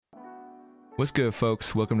What's good,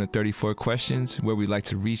 folks? Welcome to 34 Questions, where we like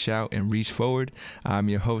to reach out and reach forward. I'm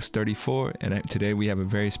your host, 34, and today we have a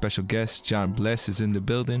very special guest. John Bless is in the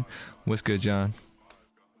building. What's good, John?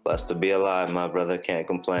 Blessed to be alive, my brother. Can't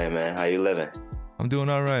complain, man. How you living? I'm doing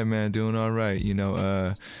all right, man. Doing all right.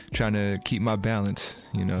 Trying to keep my balance,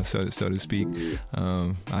 so to speak.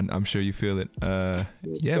 I'm sure you feel it.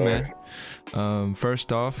 Yeah, man.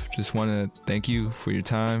 First off, just want to thank you for your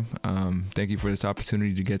time. Thank you for this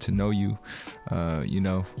opportunity to get to know you,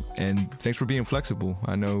 and thanks for being flexible.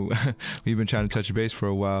 I know we've been trying to touch base for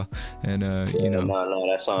a while, and No,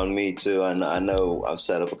 that's on me too. I know I've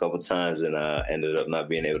set up a couple times and ended up not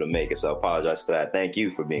being able to make it, so I apologize for that. Thank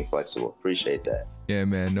you for being flexible. Appreciate that. Yeah,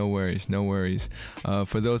 man, no worries.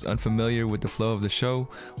 For those unfamiliar with the flow of the show,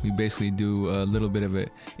 we basically do a little bit of a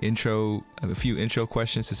few intro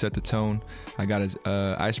questions to set the tone. I got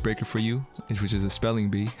an icebreaker for you, which is a spelling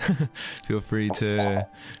bee. Feel free to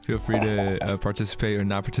participate or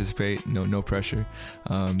not participate. No pressure.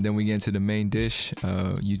 Then we get into the main dish.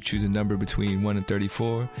 You choose a number between 1 and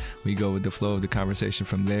 34. We go with the flow of the conversation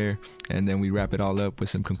from there, and then we wrap it all up with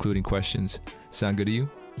some concluding questions. Sound good to you?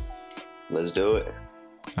 Let's do it.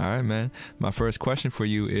 All right, man. My first question for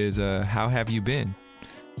you is, how have you been?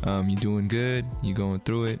 You doing good? You going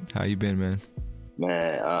through it? How you been, man?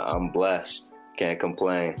 Man, I'm blessed. Can't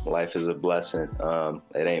complain. Life is a blessing.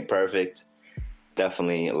 It ain't perfect.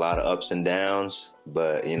 Definitely a lot of ups and downs.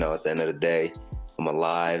 But, at the end of the day, I'm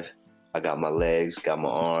alive. I got my legs, got my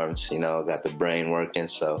arms, got the brain working.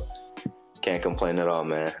 So can't complain at all,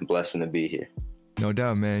 man. Blessing to be here. No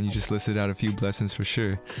doubt, man. You just listed out a few blessings for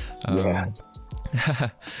sure. Yeah.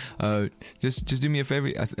 Just do me a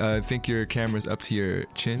favor. I think your camera's up to your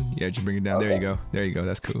chin. Yeah, just bring it down. Okay. There you go.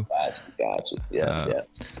 That's cool. Gotcha. Yeah.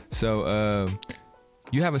 So,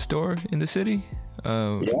 you have a store in the city?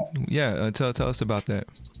 Yeah. Tell us about that.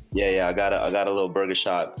 Yeah. I got a little burger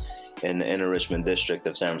shop in the inner Richmond district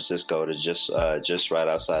of San Francisco. It's just right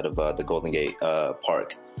outside of the Golden Gate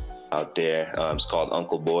Park. Out there. It's called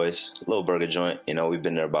Uncle Boy's, a little burger joint. We've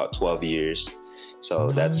been there about 12 years. So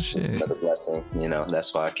that's another blessing.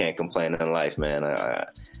 That's why I can't complain in life, man. I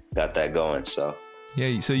got that going. So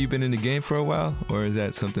yeah. So you've been in the game for a while, or is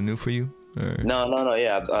that something new for you? Or? No.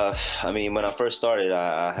 Yeah. When I first started,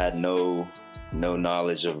 I had no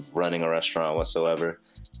knowledge of running a restaurant whatsoever.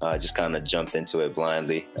 I just kind of jumped into it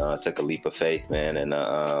blindly. Took a leap of faith, man. And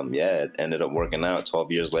it ended up working out. 12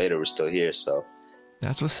 years later, we're still here. So.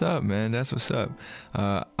 That's what's up, man. That's what's up.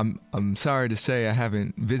 I'm sorry to say I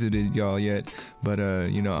haven't visited y'all yet, but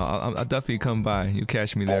I'll definitely come by. You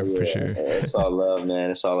catch me there for sure. It's all love, man.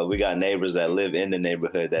 It's all love. We got neighbors that live in the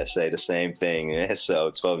neighborhood that say the same thing, man. So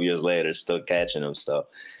 12 years later, still catching them. So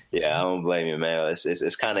yeah, I don't blame you, man.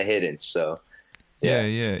 It's kind of hidden. So yeah.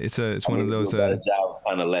 It's one of those. Got a job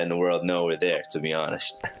kind of letting the world know we're there. To be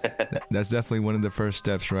honest. That's definitely one of the first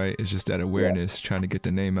steps, right? It's just that awareness, trying to get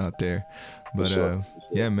the name out there. But sure.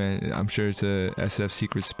 Yeah, man, I'm sure it's a SF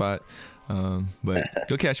secret spot. But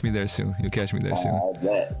you'll catch me there soon. I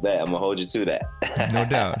bet. I'm gonna hold you to that.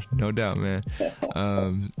 No doubt, man.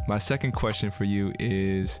 My second question for you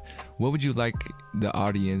is, what would you like the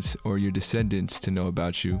audience or your descendants to know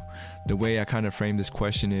about you? The way I kind of frame this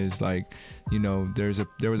question is like, there was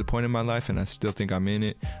a point in my life, and I still think I'm in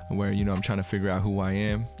it, where I'm trying to figure out who I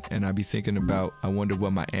am, and I'd be thinking about, I wonder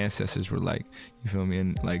what my ancestors were like. You feel me?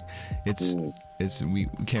 And like, we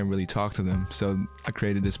can't really talk to them, so I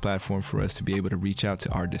created this platform for us to be able to reach out to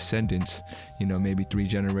our descendants. Maybe 3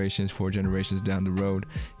 generations, 4 generations down the road,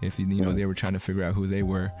 if they were trying to figure out who they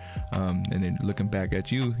were, and then looking back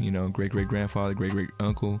at you, great great grandfather, great great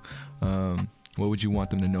uncle. What would you want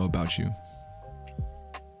them to know about you?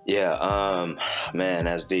 Yeah, man,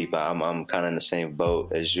 that's deep. I'm kind of in the same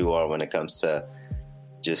boat as you are when it comes to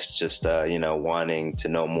just wanting to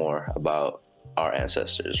know more about our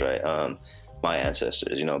ancestors, right? My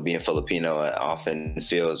ancestors, being Filipino, it often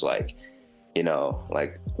feels like,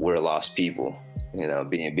 like we're lost people,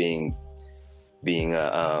 being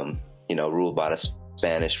ruled by the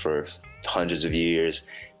Spanish for hundreds of years,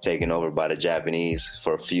 taken over by the Japanese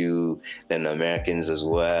for a few, then the Americans as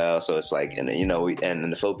well. So it's like, and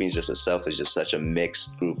the Philippines just itself is just such a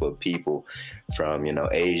mixed group of people, from,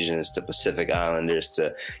 Asians to Pacific Islanders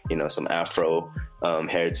to, some Afro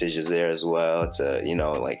heritage is there as well, to,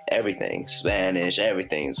 like everything, Spanish,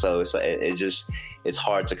 everything. So it's like, it's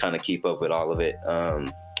hard to kind of keep up with all of it.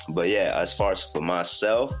 But yeah, as far as for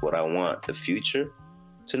myself, what I want the future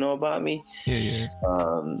to know about me. Yeah.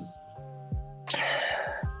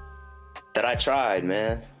 That I tried,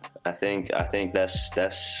 man. I think that's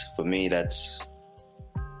for me. That's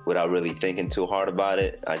without really thinking too hard about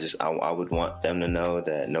it. I would want them to know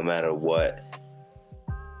that no matter what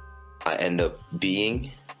I end up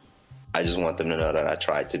being, I just want them to know that I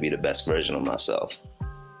tried to be the best version of myself.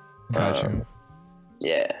 Got you.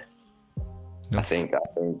 Yeah. No. I think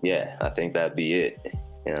that'd be it,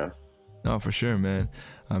 you know? No, for sure, man.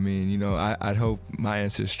 I mean, you know, I'd hope my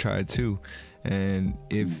ancestors tried too. And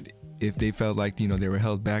if they felt like, you know, they were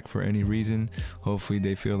held back for any reason, hopefully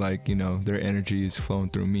they feel like, you know, their energy is flowing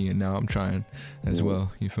through me, and now I'm trying as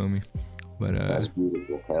well. You feel me? But that's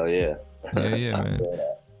beautiful. Hell yeah. Yeah,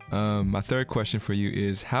 man. My third question for you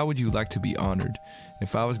is, how would you like to be honored?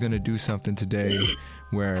 If I was gonna do something today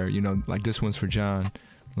where, you know, like this one's for John,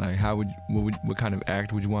 like what kind of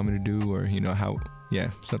act would you want me to do, or, you know,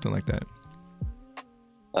 something like that.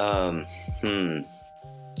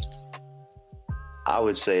 I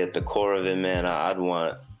would say at the core of it, man, I'd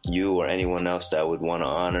want you or anyone else that would want to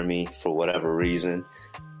honor me for whatever reason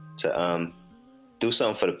to do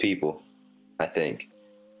something for the people. I think.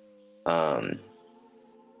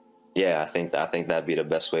 Yeah, I think that'd be the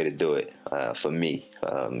best way to do it for me.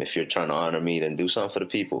 If you're trying to honor me, then do something for the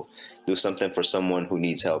people. Do something for someone who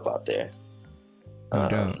needs help out there. No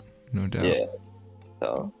doubt. Yeah.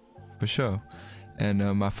 So. For sure.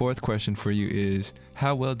 And my fourth question for you is,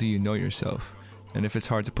 how well do you know yourself? And if it's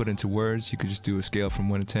hard to put into words, you could just do a scale from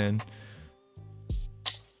 1 to 10.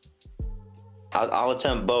 I'll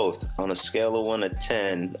attempt both. On a scale of 1 to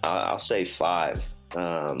 10, I'll say 5.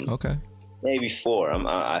 Okay. Maybe 4.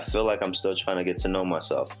 I feel like I'm still trying to get to know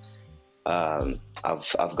myself.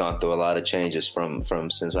 I've gone through a lot of changes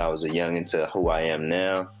from since I was a youngin' to who I am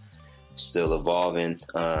now. Still evolving.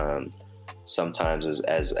 Sometimes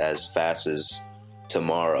as fast as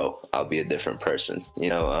tomorrow, I'll be a different person. You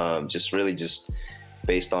know, just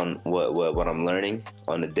based on what I'm learning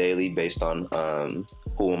on the daily, based on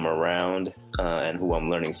who I'm around and who I'm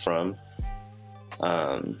learning from.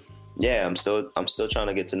 Yeah, I'm still trying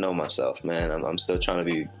to get to know myself, man. I'm still trying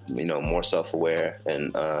to be, you know, more self-aware,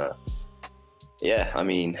 and yeah, I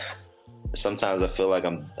mean, sometimes I feel like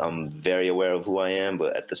I'm very aware of who I am,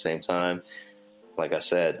 but at the same time, like I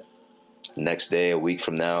said, next day, a week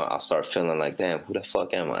from now, I'll start feeling like, damn, who the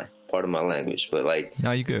fuck am I? Part of my language, but like,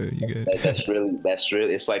 no, you good. That's really.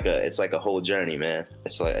 It's like a whole journey, man.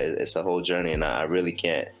 It's a whole journey, and I really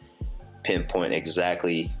can't pinpoint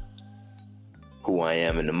exactly who I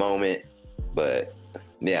am in the moment, but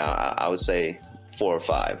yeah, I would say 4 or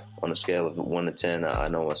 5 on a scale of 1 to 10. I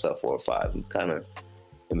know myself 4 or 5. I'm kind of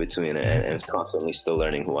in between, and constantly still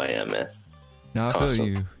learning who I am, man. No, I feel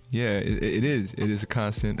you. Yeah, it is. It is a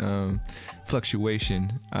constant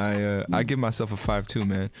fluctuation. I give myself a 5 too,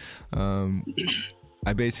 man.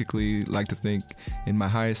 I basically like to think in my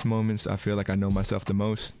highest moments, I feel like I know myself the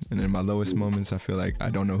most, and in my lowest moments, I feel like I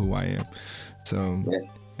don't know who I am. So,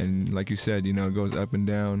 and like you said, you know, it goes up and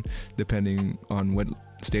down depending on what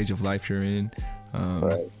stage of life you're in.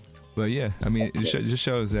 Right. But yeah, I mean, it just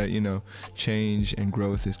shows that, you know, change and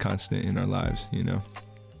growth is constant in our lives, you know.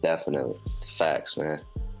 Definitely. Facts, man.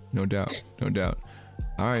 No doubt.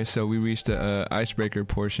 All right, so we reached the icebreaker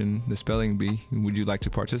portion, the spelling bee. Would you like to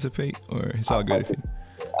participate, or it's all good if you...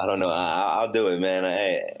 I don't know. I'll do it, man.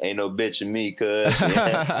 Ain't no bitch in me, cuz.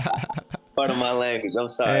 Part of my language. I'm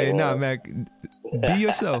sorry. Hey, nah, man. Be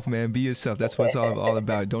yourself, man. Be yourself. That's what it's all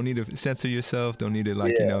about. Don't need to censor yourself. Don't need to,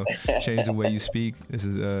 like, you know, change the way you speak. This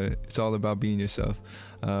is it's all about being yourself.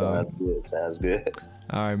 Sounds good.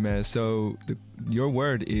 All right, man. So your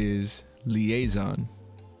word is liaison.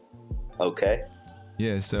 Okay.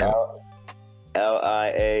 Yeah, so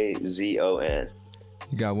Liaizon.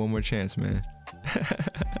 You got one more chance, man.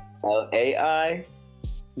 Laizon?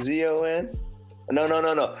 No.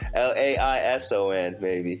 Laison,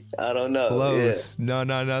 maybe. I don't know. Close. Yeah.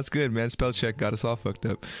 No, it's good, man. Spell check got us all fucked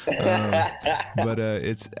up. But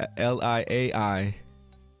it's Liaison.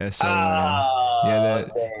 Yeah,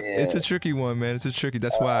 it's a tricky one, man.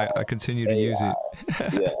 That's why I continue to use it.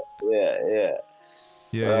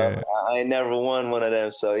 Yeah. I ain't never won one of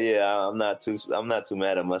them, so yeah, I'm not too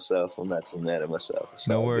mad at myself.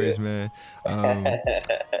 No worries, man.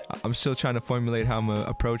 I'm still trying to formulate how I'm gonna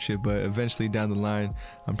approach it, but eventually down the line,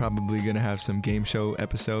 I'm probably gonna have some game show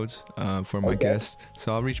episodes for my guests.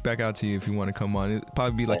 So I'll reach back out to you if you want to come on. It'll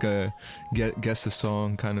probably be like a guess the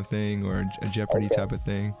song kind of thing, or a Jeopardy type of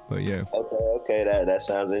thing. But yeah. Okay, that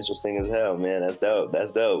sounds interesting as hell, man. That's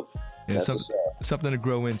dope. Yeah, something to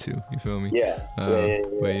grow into. You feel me? Yeah.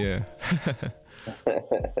 But yeah.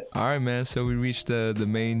 All right, man. So we reached the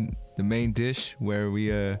main dish where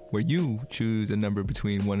you choose a number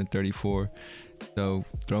between 1 and 34. So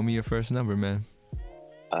throw me your first number, man.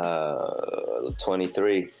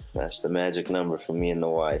 23. That's the magic number for me and the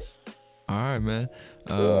wife. All right, man.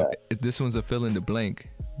 Yeah. This one's a fill in the blank,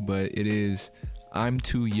 but it is I'm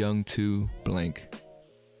too young to blank.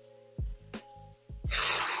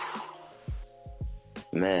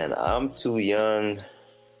 Man, I'm too young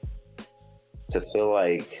to feel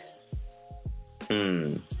like,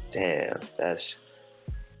 damn, that's...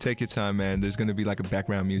 Take your time, man. There's going to be like a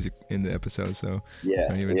background music in the episode, so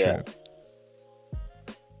don't even trip.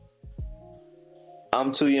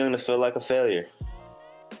 I'm too young to feel like a failure.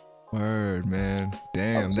 Word, man.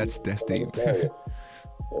 Damn, that's deep.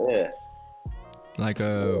 Yeah. Like,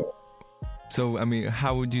 so, I mean,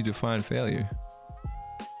 how would you define failure?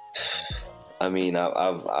 I mean,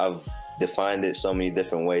 I've defined it so many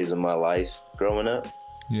different ways in my life growing up.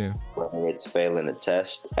 Yeah. Whether it's failing a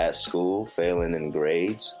test at school, failing in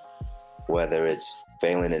grades, whether it's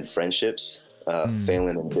failing in friendships,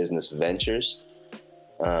 failing in business ventures,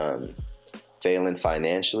 failing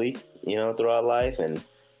financially, throughout life, and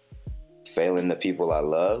failing the people I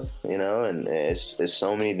love, and it's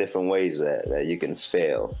so many different ways that you can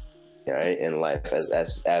fail, right, in life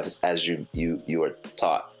as you are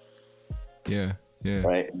taught. Yeah.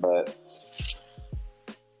 Right, but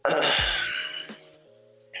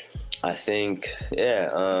I think,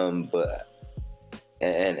 but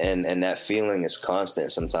and that feeling is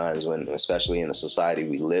constant sometimes when, especially in the society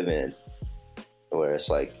we live in, where it's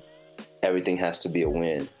like everything has to be a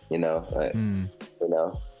win,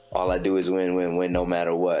 all I do is win no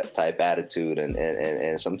matter what type attitude,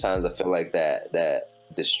 and sometimes I feel like that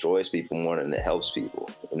destroys people more than it helps people,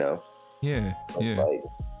 Yeah. It's like,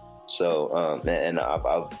 so and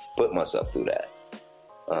I've put myself through that,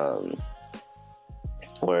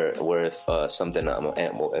 where if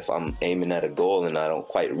if I'm aiming at a goal and I don't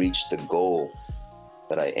quite reach the goal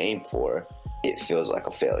that I aim for, it feels like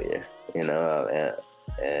a failure, and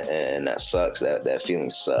that sucks. That feeling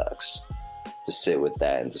sucks, to sit with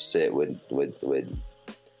that and to sit with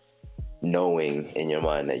knowing in your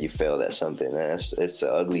mind that you failed at something. Man, it's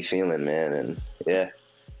an ugly feeling, man. And yeah.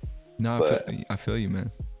 No, I feel you,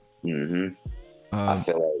 man. Mm-hmm. I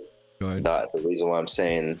feel like the reason why I'm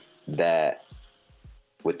saying that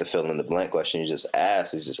with the fill in the blank question you just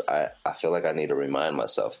asked is just I feel like I need to remind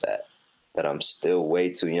myself that I'm still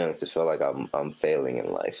way too young to feel like I'm failing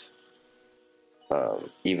in life.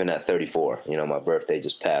 Even at 34, my birthday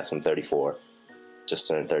just passed. I'm 34, just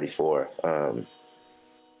turned 34.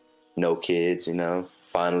 No kids,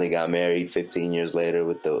 finally got married 15 years later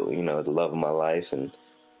with the love of my life. And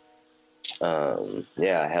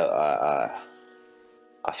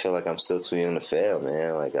I feel like I'm still too young to fail,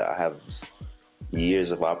 man. Like I have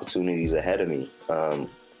years of opportunities ahead of me.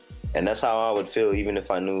 And that's how I would feel even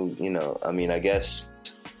if I knew, I guess,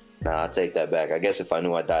 I'll take that back. I guess if I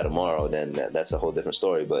knew I'd die tomorrow, then that's a whole different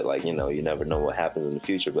story. But like, you never know what happens in the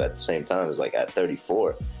future. But at the same time, it's like at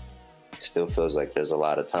 34, it still feels like there's a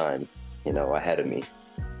lot of time, ahead of me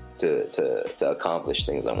to accomplish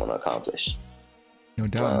things I want to accomplish. No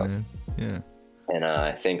doubt, man. Yeah. And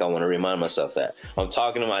I think I want to remind myself that I'm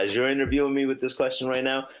talking to as you're interviewing me with this question right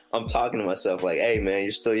now, I'm talking to myself like, hey, man,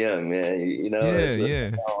 you're still young, man.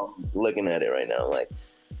 Yeah. I'm looking at it right now. I'm like,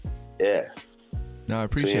 yeah. No, I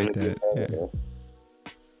appreciate that.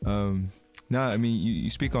 Yeah. No, I mean, you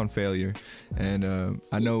speak on failure, and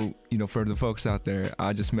I know, for the folks out there,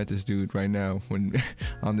 I just met this dude right now when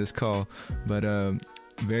on this call, but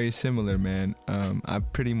very similar, man. I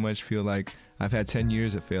pretty much feel like I've had 10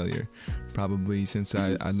 years of failure, probably since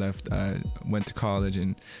I left. I went to college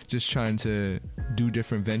and just trying to do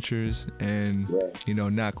different ventures and,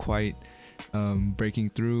 not quite breaking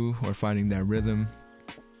through or finding that rhythm.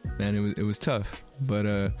 Man, it was tough, but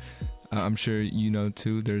I'm sure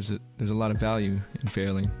too. There's a lot of value in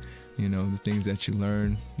failing. The things that you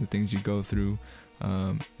learn, the things you go through,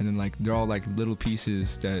 and then like they're all like little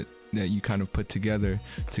pieces that you kind of put together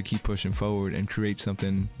to keep pushing forward and create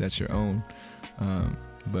something that's your own.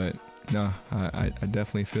 But no, I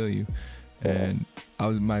definitely feel you. And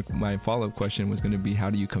my follow-up question was going to be, how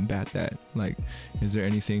do you combat that? Like, is there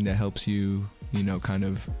anything that helps you, kind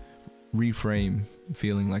of reframe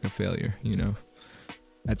feeling like a failure,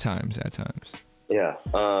 at times? Yeah.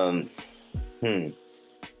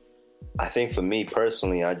 I think for me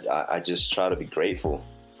personally, I just try to be grateful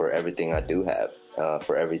for everything I do have,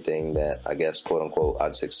 for everything that I guess, quote unquote,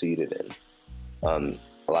 I've succeeded in.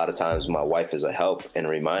 A lot of times my wife is a help in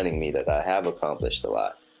reminding me that I have accomplished a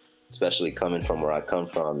lot, especially coming from where I come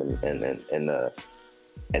from and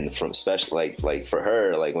from especially like for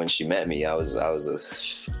her, like when she met me, I was a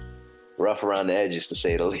rough around the edges, to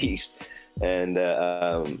say the least. And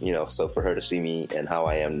so for her to see me and how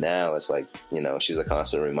I am now, it's like, she's a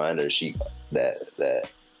constant reminder that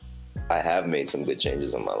I have made some good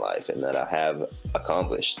changes in my life, and that I have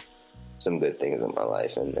accomplished some good things in my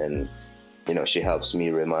life. And she helps me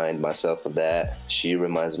remind myself of that. She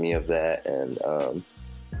reminds me of that. And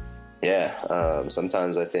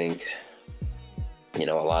sometimes I think, a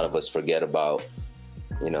lot of us forget about,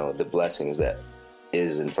 the blessings that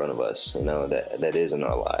is in front of us, that is in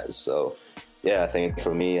our lives. So yeah, I think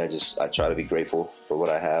for me, I try to be grateful for what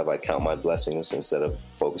I have. I count my blessings instead of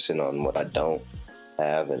focusing on what I don't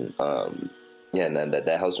have. And and that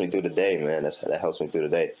helps me through the day, man. That helps me through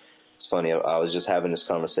the day. It's funny, I was just having this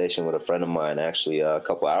conversation with a friend of mine actually a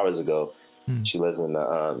couple hours ago. She lives in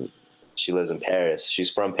Paris. She's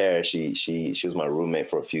from Paris. She was my roommate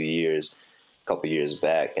for a few years, a couple years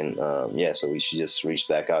back. And so she just reached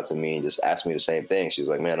back out to me and just asked me the same thing. She's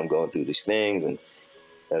like, man, I'm going through these things, and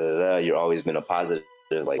you've always been a positive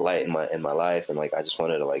like light in my life, and like I just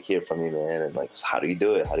wanted to like hear from you, man. And like, how do you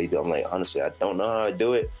do it? I'm like, honestly, I don't know how I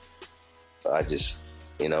do it, but I just,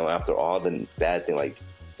 after all the bad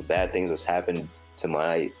things that's happened to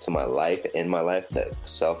my life, in my life, that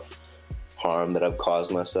self harm that I've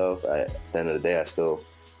caused myself, at the end of the day, I still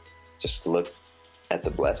just look at the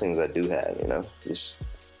blessings I do have, just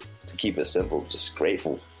to keep it simple, just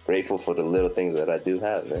grateful for the little things that I do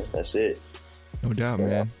have, man. That's it. No doubt,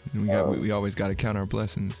 man. We always got to count our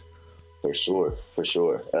blessings. For sure.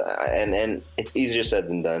 And it's easier said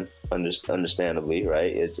than done, understandably,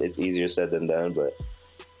 right? It's easier said than done, but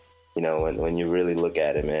when you really look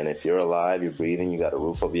at it, man, if you're alive, you're breathing, you got a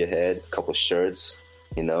roof over your head, a couple shirts,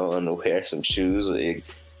 underwear, some shoes,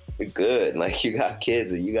 you're good. Like, you got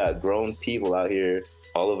kids, or you got grown people out here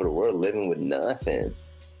all over the world living with nothing.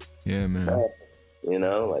 Yeah, man.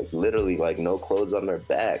 Like literally, like no clothes on their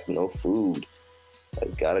back, no food.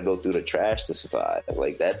 Like, gotta go through the trash to survive.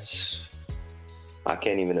 Like, I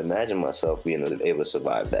can't even imagine myself being able to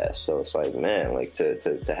survive that. So it's like, man, like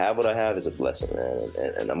to have what I have is a blessing, man,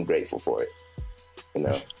 and I'm grateful for it.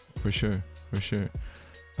 For sure.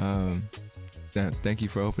 Thank you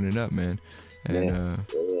for opening up, man. And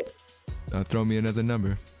throw me another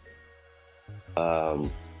number.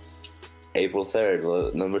 April 3rd,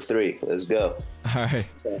 well, number 3. Let's go. All right.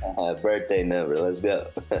 Birthday number. Let's go.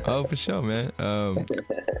 Oh, for sure, man.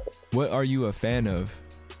 What are you a fan of?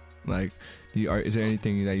 Like, is there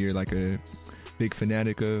anything that you're like a big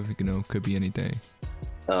fanatic of? Could be anything.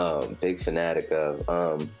 Big fanatic of.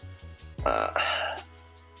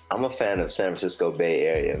 I'm a fan of San Francisco Bay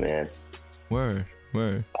Area, man. Word.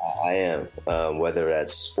 I am. Whether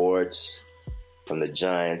that's sports, from the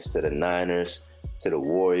Giants to the Niners to the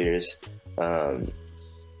Warriors,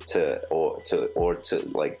 to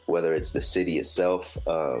like whether it's the city itself,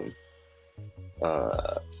 and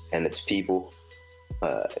its people.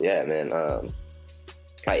 Man.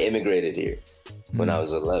 I immigrated here when I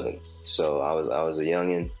was 11, so I was a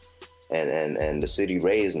youngin', and the city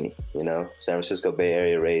raised me. San Francisco Bay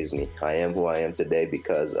Area raised me. I am who I am today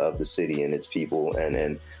because of the city and its people,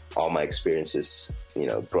 and all my experiences,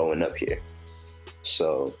 growing up here.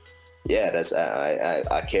 So yeah, that's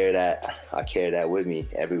I carry that with me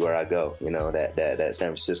everywhere I go. That San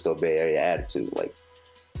Francisco Bay Area attitude, like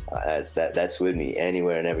that's with me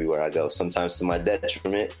anywhere and everywhere I go. Sometimes to my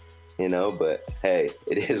detriment, but hey,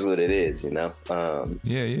 it is what it is,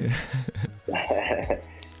 Yeah.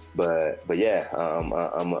 But yeah,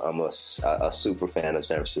 I'm a super fan of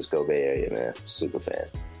San Francisco Bay Area, man. Super fan.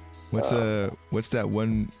 What's that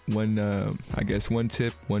one I guess one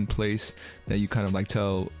tip, one place that you kind of like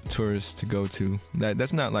tell tourists to go to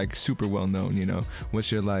that's not like super well known,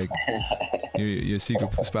 What's your like your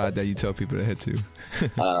secret spot that you tell people to head to?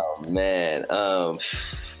 Oh man,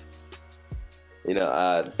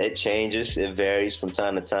 it changes, it varies from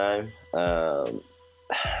time to time.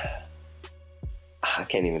 I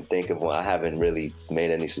can't even think of one. I haven't really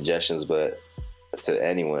made any suggestions, but to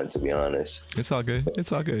anyone, to be honest. It's all good.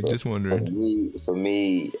 Just wondering. For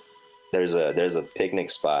me, there's a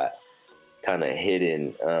picnic spot kind of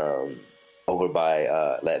hidden over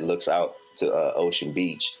by that looks out to Ocean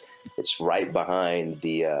Beach. It's right behind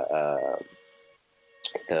the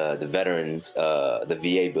veterans, the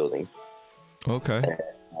VA building. Okay.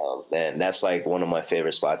 And that's like one of my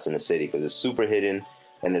favorite spots in the city because it's super hidden.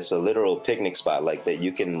 And it's a literal picnic spot, like that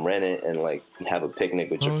you can rent it and like have a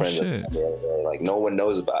picnic with your friends. Like no one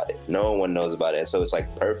knows about it. And so it's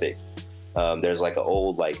like perfect. There's like an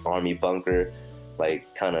old like army bunker,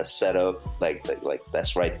 like kind of set up, like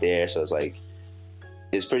that's right there. So it's like,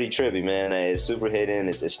 it's pretty trippy, man. It's super hidden.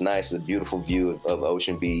 It's nice. It's a beautiful view of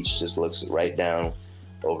Ocean Beach. Just looks right down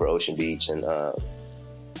over Ocean Beach, and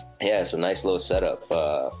Yeah, it's a nice little setup.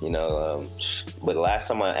 But last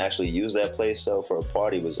time I actually used that place though for a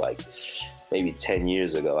party was like maybe 10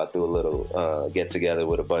 years ago. I threw a little get together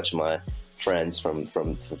with a bunch of my friends from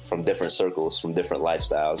different circles, from different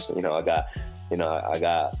lifestyles. I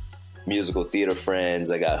got musical theater friends,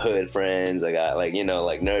 I got hood friends, I got like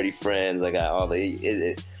nerdy friends, I got all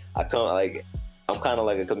the I'm kind of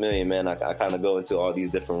like a chameleon, man. I kind of go into all these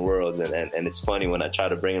different worlds, and it's funny when I try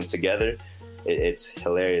to bring them together. It's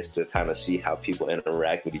hilarious to kind of see how people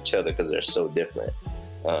interact with each other because they're so different.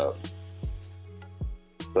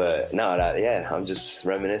 But no, I'm just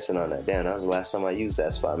reminiscing on that. Damn, that was the last time I used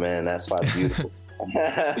that spot, man. That spot's beautiful.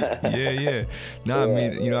 Yeah. No, I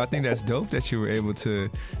mean, I think that's dope that you were able to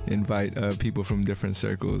invite people from different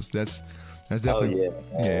circles. That's definitely. Oh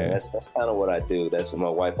yeah. That's kind of what I do. That's my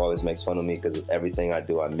wife always makes fun of me because everything I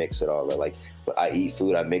do, I mix it all. Like I eat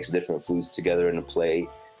food, I mix different foods together in a plate.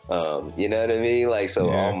 You know what I mean? Like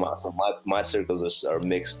my circles are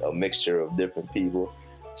mixed, a mixture of different people.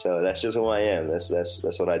 So that's just who I am. That's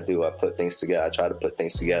what I do. I put things together. I try to put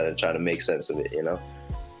things together and try to make sense of it. When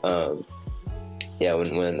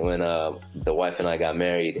the wife and I got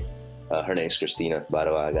married, her name's Christina. By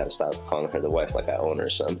the way, I gotta stop calling her the wife like I own her or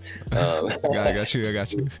something. I got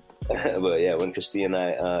you. But yeah, when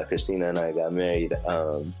Christina and I got married,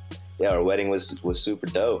 our wedding was super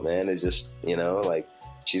dope, man. It's just like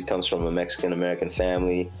she comes from a Mexican American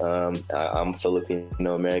family. I'm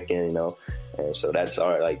Filipino American, and so that's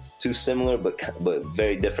our like two similar but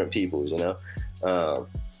very different peoples,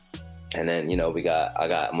 And then, I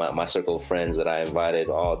got my circle of friends that I invited,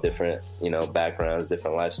 all different, backgrounds,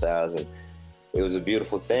 different lifestyles. And it was a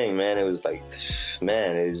beautiful thing, man. It was like,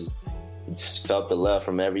 man, it just felt the love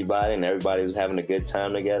from everybody, and everybody was having a good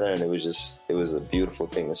time together. And it was a beautiful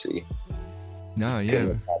thing to see. No, yeah. Couldn't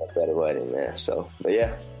have had a better wedding, man. So, but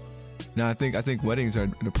yeah. No, I think weddings are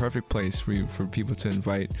the perfect place for people to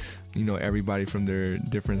invite, everybody from their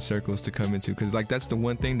different circles to come into, because like that's the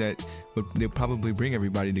one thing that they'll probably bring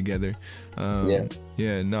everybody together.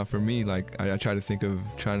 For me, like I try to think of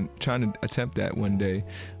trying to attempt that one day,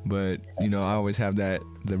 but I always have the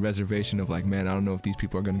reservation of like, man, I don't know if these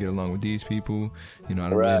people are gonna get along with these people. I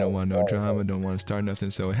don't want no drama, don't want to start nothing.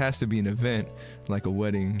 So it has to be an event like a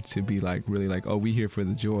wedding to be like really like, oh, we here for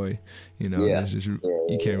the joy. You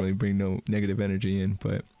can't really bring no negative energy in,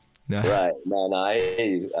 but. No. Right. No, I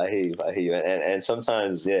hear you. And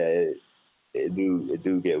sometimes, it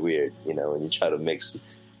do get weird, when you try to mix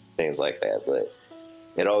things like that. But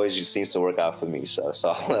it always just seems to work out for me. So it's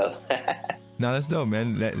all love. No, that's dope,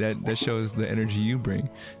 man. That shows the energy you bring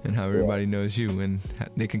and how everybody knows you and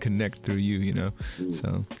they can connect through you, Mm-hmm.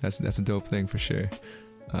 So that's a dope thing for sure.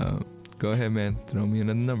 Go ahead, man. Throw me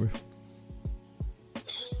another number.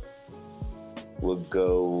 We'll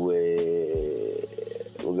go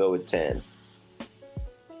with 10.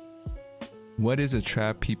 What is a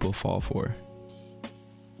trap people fall for?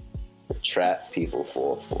 A trap people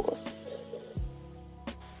fall for.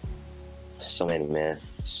 So many, man.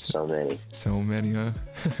 So many. So many, huh?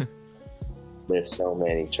 There's so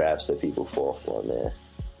many traps that people fall for, man.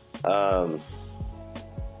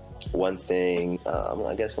 One thing,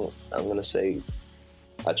 I guess I'm gonna say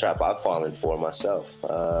a trap I've fallen for myself.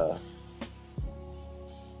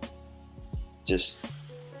 Just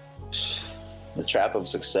the trap of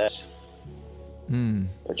success.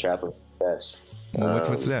 The trap of success. Well,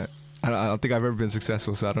 what's that? I don't think I've ever been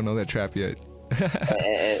successful, so I don't know that trap yet.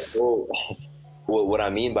 What I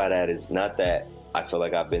mean by that is not that I feel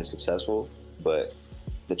like I've been successful, but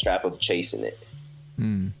the trap of chasing it.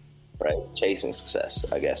 Right? Chasing success,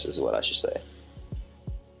 I guess, is what I should say.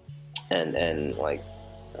 And like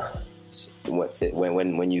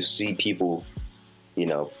when you see people,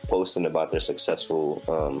 posting about their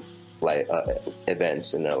successful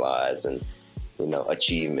events in their lives and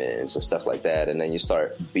achievements and stuff like that, and then you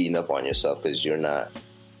start beating up on yourself because you're not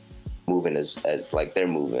moving as like they're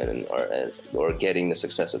moving or getting the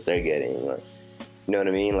success that they're getting, or you know what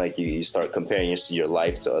I mean? Like you start comparing your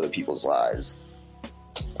life to other people's lives.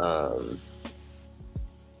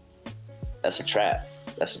 That's a trap.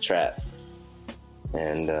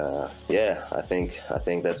 And I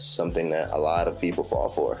think that's something that a lot of people fall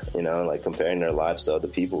for, like comparing their lives to other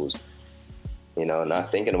people's, not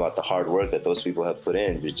thinking about the hard work that those people have put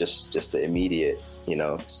in, but just the immediate,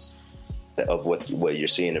 of what you're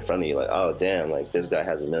seeing in front of you. Like, oh, damn, like this guy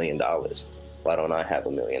has $1 million. Why don't I have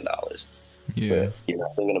 $1 million? Yeah. But you're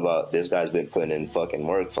not thinking about this guy's been putting in fucking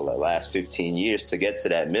work for the last 15 years to get to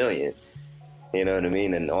that million. You know what I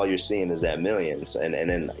mean? And all you're seeing is that millions. And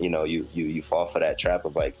then, you fall for that trap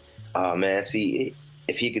of like, oh man, see,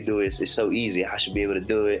 if he could do it, it's so easy. I should be able to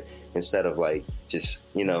do it. instead of like just,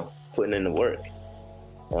 you know, putting in the work.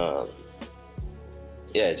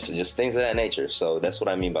 Yeah, it's just things of that nature. So that's what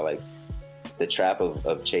I mean by like the trap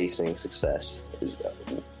of chasing success, is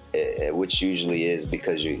which usually is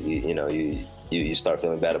because you start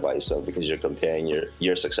feeling bad about yourself because you're comparing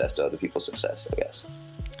your success to other people's success, I guess.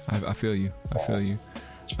 I feel you.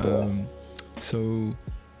 So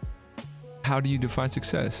how do you define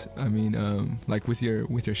success? I mean, like with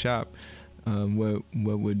your shop,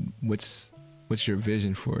 what's your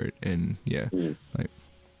vision for it? And yeah, like.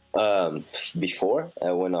 Before,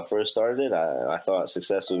 when I first started, I thought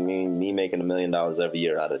success would mean me making $1 million every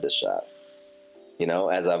year out of this shop. You know,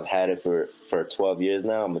 as I've had it for 12 years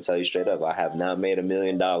now, I'm gonna tell you straight up, I have not made $1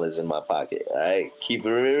 million in my pocket. All right, keep it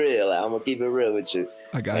real. I'm gonna keep it real with you.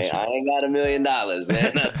 I got you. I ain't got $1 million,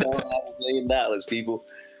 man. I don't have $1 million, people.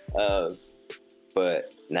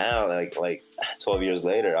 But now, like 12 years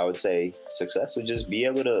later, I would say success would just be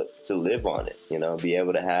able to live on it. You know, be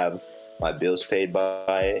able to have my bills paid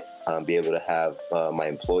by it, be able to have my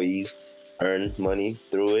employees earn money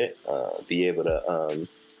through it, be able to,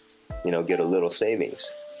 you know, get a little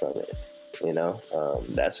savings from it. You know,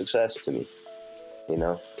 that's success to me. You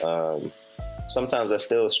know, sometimes I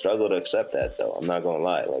still struggle to accept that, though. I'm not gonna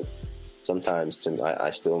lie. Like sometimes to me,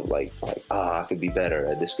 I still like I could be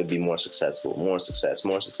better. This could be more successful. More success.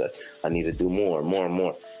 I need to do more.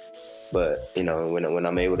 But you know, when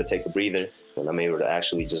I'm able to take a breather, when I'm able to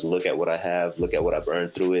actually just look at what I have, look at what I've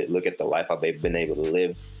earned through it, look at the life I've been able to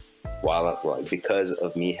live while I'm like, because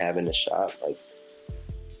of me having a shop, like,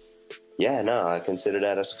 yeah, no, I consider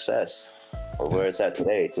that a success. Or where it's at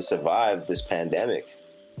today, to survive this pandemic.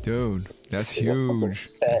 Dude, that's huge.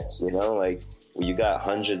 Success, you know, like you got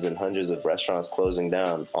hundreds and hundreds of restaurants closing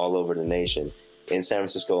down all over the nation. In San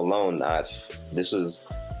Francisco alone, this was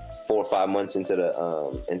 4 or 5 months into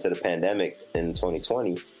the pandemic in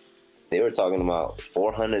 2020. They were talking about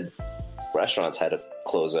 400 restaurants had to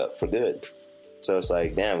close up for good. So it's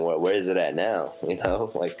like, damn, where is it at now? You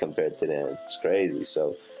know, like compared to then, it's crazy.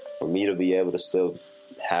 So for me to be able to still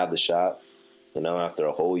have the shop, you know, after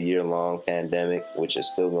a whole year-long pandemic, which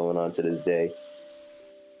is still going on to this day,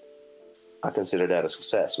 I consider that a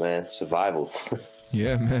success, man. Survival.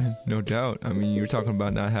 Yeah, man, no doubt. I mean, you were talking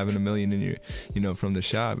about not having $1 million in your, you know, from the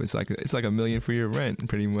shop. It's like $1 million for your rent,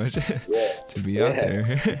 pretty much, to be out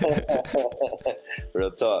there.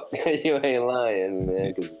 Real talk. You ain't lying,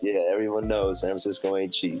 man. Because everyone knows San Francisco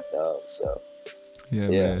ain't cheap, dog. So yeah,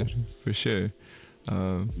 man, for sure.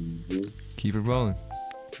 Keep it rolling.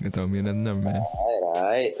 You can throw me another number, man. All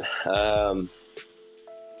right.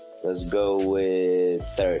 Let's go with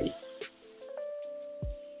 30.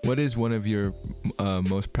 What is one of your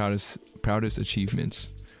most proudest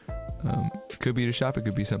achievements? It could be the shop. It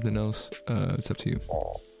could be something else. It's up to you.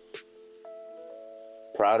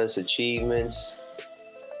 Proudest achievements.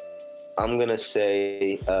 I'm gonna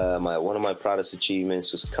say one of my proudest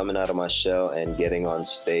achievements was coming out of my shell and getting on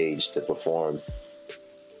stage to perform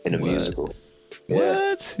in a musical.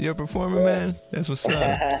 What? You're a performer, man? That's what's up.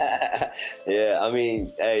 Yeah, I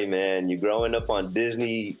mean, hey, man, you're growing up on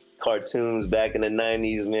Disney cartoons back in the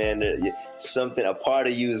 90s, man. A part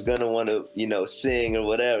of you is gonna want to, you know, sing or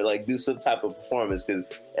whatever, like do some type of performance, because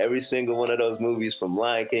every single one of those movies, from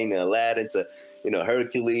Lion King to Aladdin to, you know,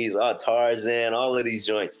 Hercules, Tarzan, all of these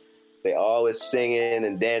joints, they always singing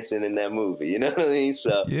and dancing in that movie. You know what I mean?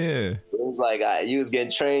 So yeah, it was like you was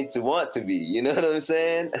getting trained to want to be. You know what I'm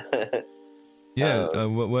saying? Yeah.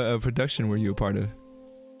 What production were you a part of?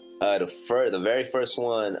 The very first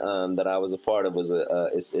one that I was a part of was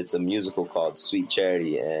it's a musical called Sweet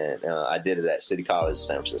Charity, and I did it at City College,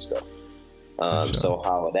 San Francisco. So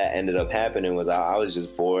how that ended up happening was I was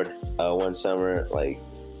just bored one summer, like,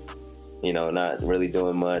 you know, not really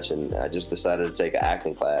doing much, and I just decided to take an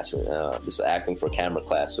acting class, and this acting for camera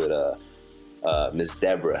class with Miss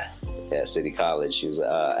Deborah at City College. She was an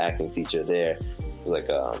acting teacher there. It was like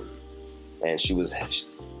and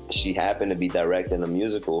she happened to be directing a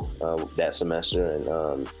musical that semester,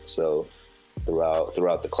 and so throughout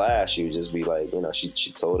the class, she would just be like, you know,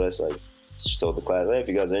 she told us, like, she told the class, hey, if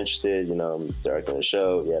you guys are interested, you know, I'm directing a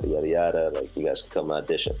show, yada yada yada, like, you guys can come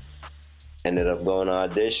audition. Ended up going to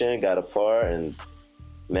audition, got a part, and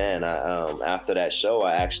man, after that show,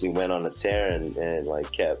 I actually went on a tear and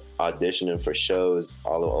like kept auditioning for shows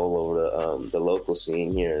all over the local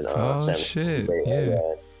scene here in San Francisco.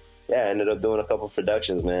 Yeah, I ended up doing a couple of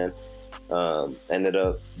productions, man. Ended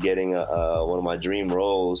up getting one of my dream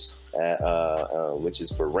roles at which is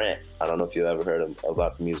for Rent. I don't know if you've ever heard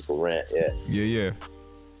about the musical Rent.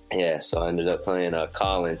 Yeah. So I ended up playing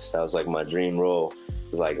Collins. That was like my dream role.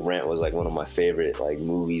 It was like Rent was like one of my favorite like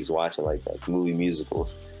movies, watching like movie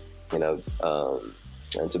musicals. you know,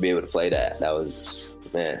 and to be able to play that was,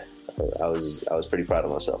 man, I was pretty proud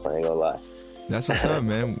of myself. I ain't gonna lie. That's what's up,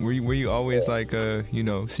 man. Were you always like you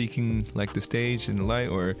know, seeking like the stage and the light,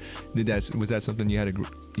 or was that something you had to,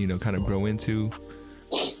 you know, kind of grow into?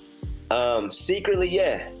 Secretly,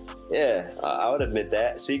 yeah. I would admit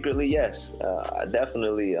that. Secretly, yes. I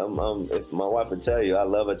definitely. If my wife would tell you, I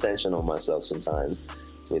love attention on myself sometimes.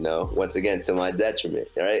 You know, once again, to my detriment,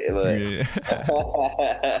 right?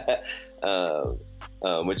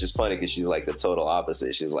 But, which is funny because she's like the total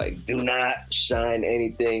opposite. She's like, do not shine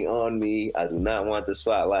anything on me. I do not want the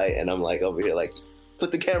spotlight. And I'm like over here like,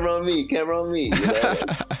 put the camera on me. You know?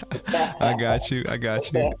 I got you.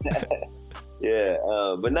 Yeah.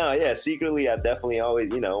 But no, yeah, secretly, I definitely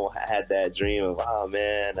always, you know, had that dream of, oh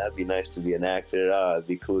man, that'd be nice to be an actor. Oh, it'd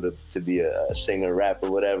be cool to be a singer, rapper,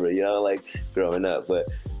 whatever, you know, like growing up. But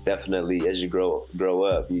definitely as you grow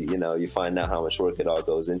up, you know, you find out how much work it all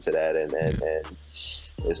goes into that. And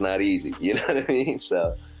it's not easy, you know what I mean?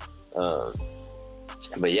 So,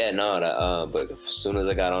 but yeah, no, but as soon as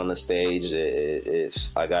I got on the stage,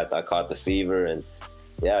 I caught the fever, and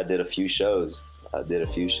yeah, I did a few shows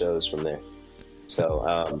from there.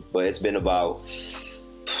 So, but it's been about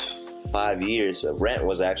 5 years. Rent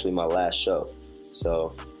was actually my last show.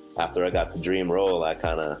 So after I got the dream role, I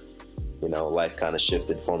kind of, you know, life kind of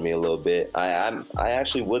shifted for me a little bit. I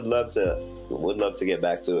actually would love to get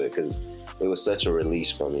back to it because it was such a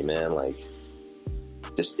release for me, man. Like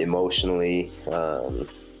just emotionally,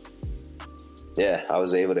 yeah, I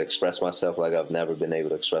was able to express myself like I've never been able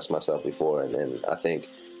to express myself before. And I think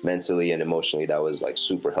mentally and emotionally, that was like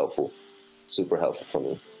super helpful for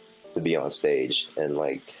me to be on stage and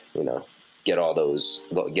like, you know, get all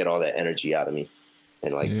that energy out of me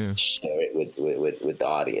and like share it with the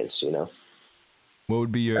audience, you know. What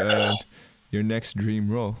would be your next dream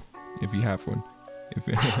role if you have one?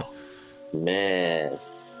 Man,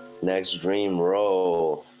 next dream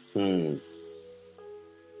role.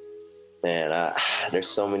 Man, there's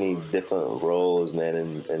so many different roles, man,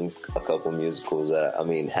 in a couple musicals. I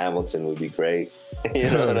mean, Hamilton would be great.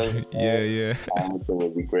 You know what I mean? Yeah. Hamilton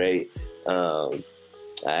would be great. I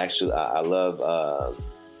love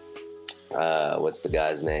what's the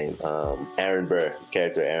guy's name? Aaron Burr,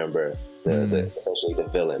 character Aaron Burr, essentially the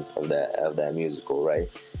villain of that musical, right?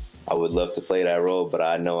 I would love to play that role, but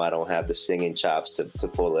I know I don't have the singing chops to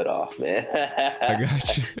pull it off, man. I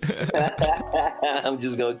got you. I'm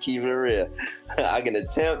just gonna keep it real. I can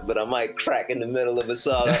attempt, but I might crack in the middle of a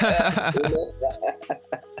song.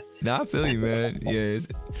 Nah, I feel you, man. Yeah.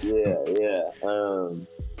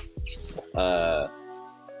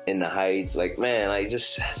 In the Heights, like, man, like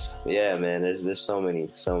just, yeah, man. There's so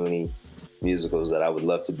many musicals that I would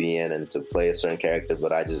love to be in and to play a certain character,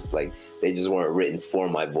 but I just like. They just weren't written for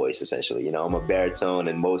my voice, essentially. You know, I'm a baritone,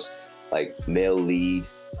 and most like male lead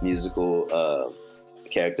musical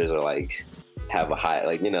characters are like have a high,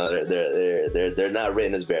 like, you know, they're not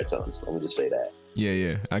written as baritones. Let me just say that.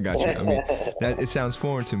 Yeah, I got you. I mean, that it sounds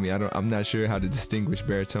foreign to me. I'm not sure how to distinguish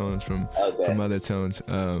baritones from other tones.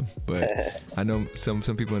 But I know some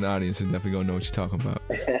people in the audience are definitely gonna know what you're talking about.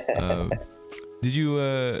 Did you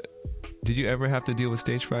ever have to deal with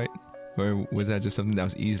stage fright? Or was that just something that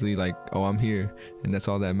was easily like, oh, I'm here, and that's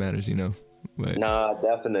all that matters, you know? But... Nah,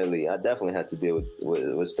 definitely. I definitely had to deal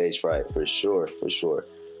with stage fright for sure.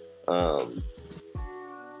 But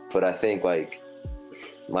I think like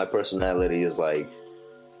my personality is like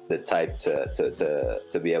the type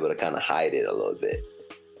to be able to kind of hide it a little bit,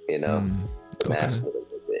 you know, mask it a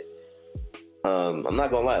little bit. I'm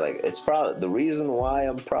not gonna lie, like it's probably the reason why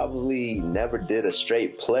I'm probably never did a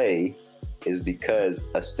straight play. Is because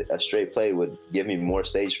a straight play would give me more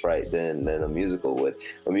stage fright than a musical would.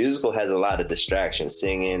 A musical has a lot of distractions,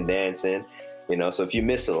 singing, dancing, you know. So if you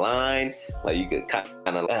miss a line, like you could kind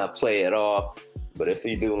of play it off. But if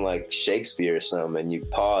you're doing like Shakespeare or something and you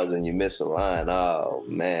pause and you miss a line, oh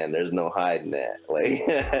man, there's no hiding that. Like,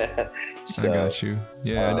 so, I got you.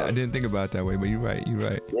 Yeah, I didn't think about it that way, but you're right.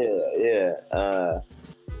 Yeah.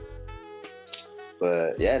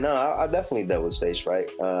 But yeah, no, I definitely dealt with stage fright.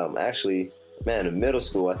 Actually, man, in middle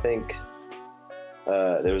school, I think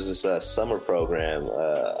there was this summer program,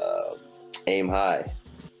 Aim High.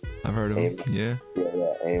 I've heard of it. Yeah,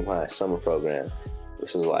 Aim High summer program.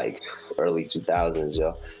 This is like early 2000s,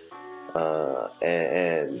 yo.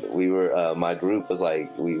 And we were, my group was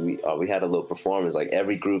like, we had a little performance. Like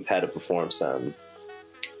every group had to perform something.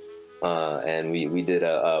 And we did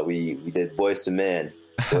Boyz II Men.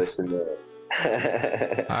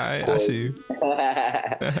 right, I see you.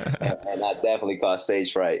 And I definitely caught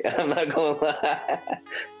stage fright. I'm not gonna lie.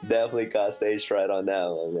 Definitely caught stage fright on that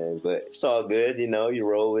one, man. But it's all good, you know. You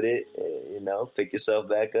roll with it, and, you know. Pick yourself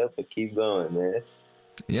back up and keep going, man.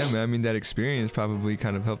 Yeah, man. I mean, that experience probably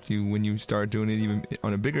kind of helped you when you start doing it even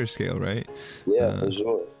on a bigger scale, right? Yeah,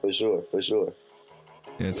 for sure.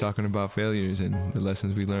 Yeah, talking about failures and the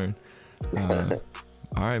lessons we learn. All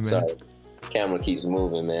right, man. Sorry. Camera keeps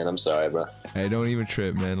moving, man. I'm sorry, bro. Hey, don't even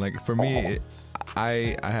trip, man. Like, for me,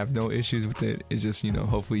 I have no issues with it. It's just, you know,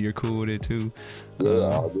 hopefully you're cool with it too. Yeah,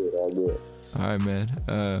 all good. All right,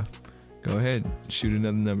 man. Go ahead. Shoot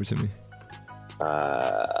another number to me.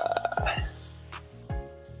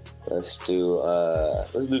 Let's do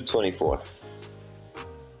 24.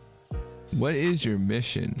 What is your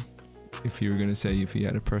mission? If you were gonna say, if you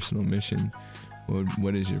had a personal mission,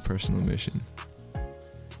 what is your personal mission?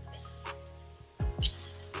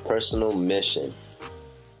 Personal mission,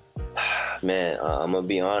 man. I'm gonna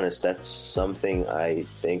be honest. That's something I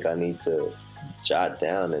think I need to jot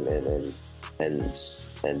down and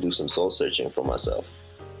do some soul searching for myself.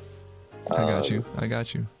 I got you.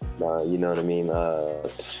 You know what I mean?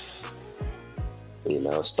 You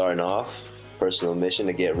know, starting off, personal mission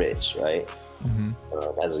to get rich, right? Mm-hmm.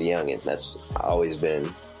 As a youngin', that's always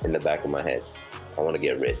been in the back of my head. I want to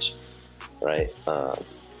get rich, right?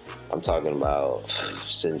 I'm talking about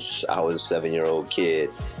since I was a 7-year-old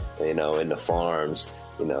kid, you know, in the farms,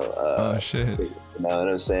 you know. Oh, shit. You know what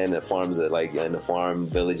I'm saying? The farms that, like, in the farm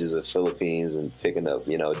villages of Philippines, and picking up,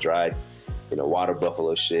 you know, dried, you know, water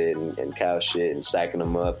buffalo shit and cow shit, and stacking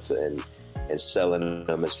them up and selling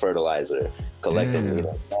them as fertilizer, collecting, you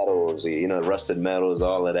know, metals, you know, rusted metals,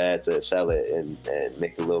 all of that, to sell it and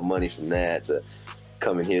make a little money from that, to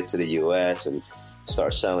coming here to the U.S. and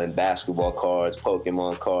start selling basketball cards,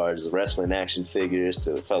 Pokemon cards, wrestling action figures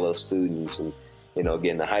to fellow students, and, you know,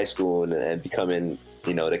 getting to high school and becoming,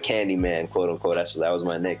 you know, the candy man, quote unquote. That was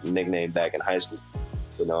my nickname back in high school.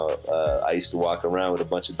 You know, I used to walk around with a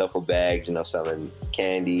bunch of duffel bags, you know, selling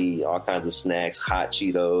candy, all kinds of snacks, hot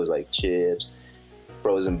Cheetos, like chips,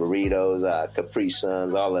 frozen burritos, Capri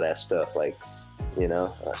Suns, all of that stuff. Like, you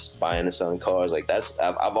know, buying and selling cars. Like,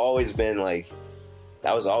 I've always been like,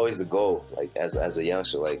 that was always the goal. Like, as a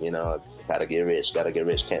youngster, like, you know, gotta get rich.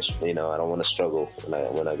 Can't, you know, I don't want to struggle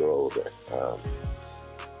when I grow older.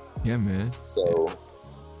 Yeah, man. So,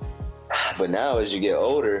 but now as you get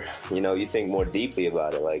older, you know, you think more deeply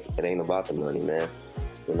about it. Like, it ain't about the money, man.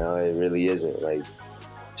 You know, it really isn't. Like,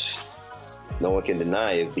 no one can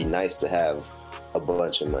deny it'd be nice to have a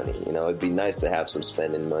bunch of money. You know, it'd be nice to have some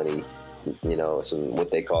spending money, you know, some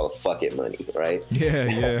what they call a fuck it money, right?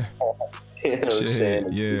 Yeah. You know what I'm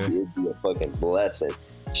saying? Yeah. It'd be a fucking blessing,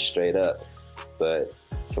 straight up. But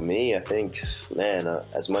for me, I think, man,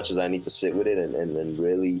 as much as I need to sit with it and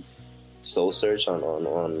really soul search on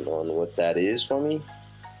what that is for me,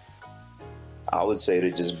 I would say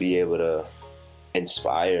to just be able to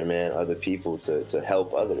inspire, man, other people to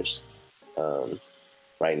help others.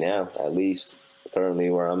 Right now, at least currently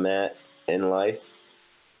where I'm at in life,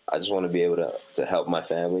 I just want to be able to help my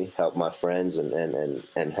family, help my friends,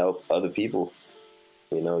 and help other people,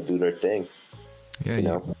 you know, do their thing. Yeah, you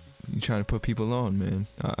know? You're trying to put people on, man.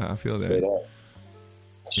 I feel that.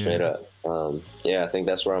 Straight up. I think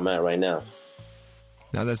that's where I'm at right now.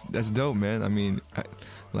 Now that's dope, man. I mean,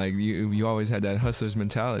 like you always had that hustler's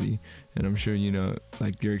mentality, and I'm sure, you know,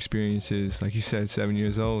 like your experiences, like you said, 7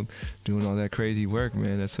 years old, doing all that crazy work,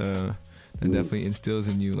 man. That definitely instills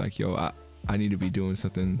in you, like, yo, I need to be doing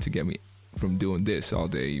something to get me from doing this all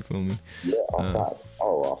day. You feel me? Yeah,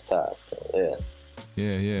 off top. Yeah.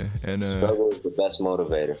 Yeah. And struggle is the best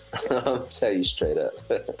motivator. I'll tell you straight up.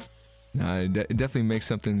 Nah, it definitely makes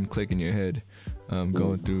something click in your head,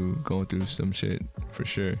 going through some shit for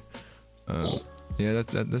sure. Yeah,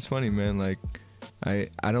 that's funny, man. Like, I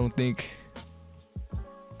don't think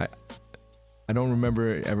I don't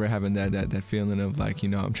remember ever having that feeling of, like, you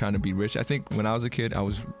know, I'm trying to be rich. I think when I was a kid, I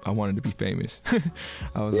wanted to be famous.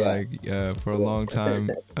 I was for a long time,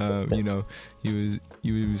 you know, he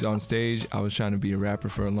was on stage. I was trying to be a rapper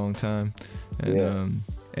for a long time,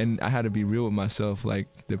 and I had to be real with myself, like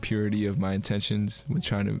the purity of my intentions with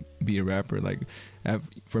trying to be a rapper. Like,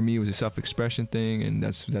 for me, it was a self-expression thing, and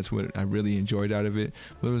that's what I really enjoyed out of it.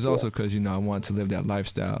 But it was also because, you know, I wanted to live that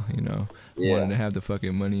lifestyle. You know, wanted to have the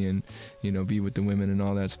fucking money and, you know, be with the women and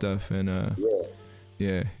all that stuff. And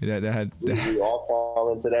we all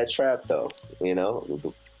fall into that trap, though. You know,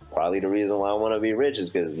 probably the reason why I want to be rich is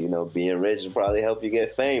because, you know, being rich will probably help you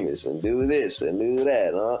get famous and do this and do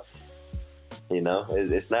that, huh? You know,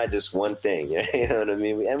 it's not just one thing. You know what I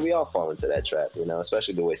mean? And we all fall into that trap. You know,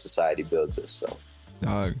 especially the way society builds us. So,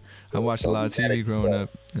 dog, I watched a lot of TV growing up,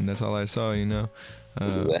 and that's all I saw. You know.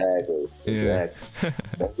 Exactly. Yeah.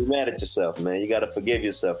 Don't be mad at yourself, man. You got to forgive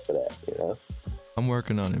yourself for that. You know. I'm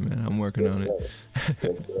working on it, man. I'm working on it.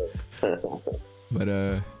 But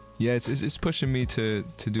yeah, it's pushing me to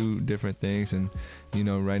do different things, and you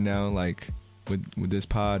know, right now, like with this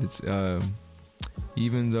pod, it's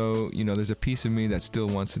even though, you know, there's a piece of me that still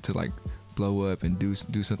wants it to like blow up and do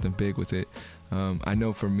something big with it. I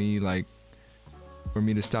know for me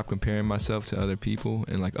to stop comparing myself to other people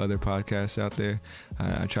and like other podcasts out there,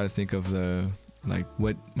 I try to think of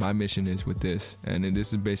what my mission is with this, and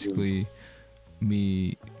this is basically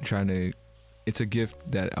me trying to. It's a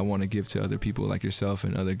gift that I want to give to other people like yourself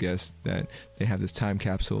and other guests, that they have this time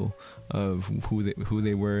capsule of who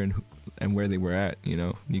they were and where they were at. You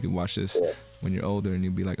know, you can watch this when you're older and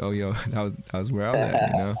you'll be like, oh, yo, that was where I was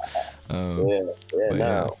at. You know.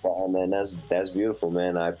 Oh, man, that's beautiful,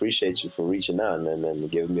 man. I appreciate you for reaching out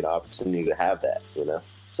and giving me the opportunity to have that. You know,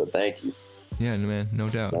 so thank you. Yeah, man, no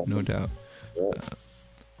doubt. Yeah.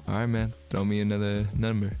 All right, man, throw me another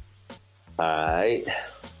number. All right.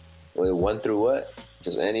 Wait, 1 through what?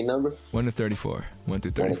 Just any number? 1 to 34. 1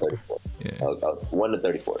 through 34. 1 to 34. Yeah. 1 to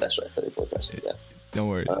 34. That's right. 34 questions. Yeah. Don't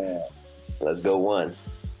worry. Let's go 1.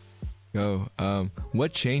 Go.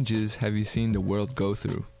 What changes have you seen the world go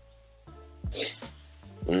through?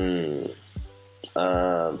 I've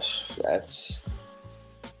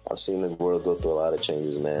seen the world go through a lot of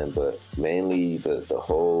changes, man. But mainly the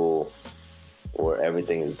whole where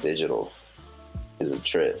everything is digital is a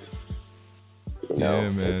trip. You know? Yeah,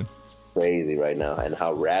 man. Crazy right now, and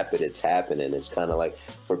how rapid it's happening. It's kind of like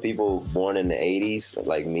for people born in the 80s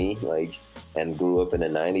like me, and grew up in the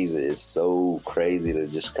 90s, it's so crazy to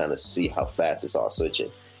just kind of see how fast it's all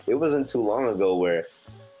switching. It wasn't too long ago where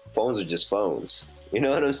phones are just phones. You know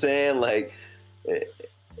what I'm saying? Like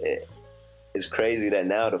it's crazy that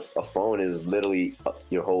now a phone is literally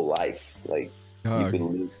your whole life. Like you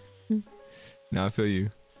can live. Now I feel you.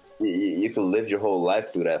 You can live your whole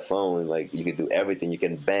life through that phone. Like you can do everything. You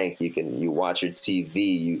can bank. You watch your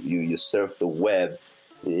TV. You surf the web.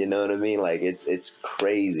 You know what I mean? Like it's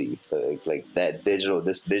crazy. Like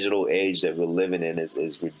this digital age that we're living in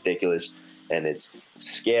is ridiculous, and it's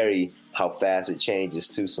scary how fast it changes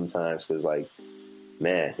too sometimes. Because like,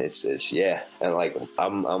 man, it's yeah. And like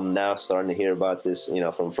I'm now starting to hear about this. You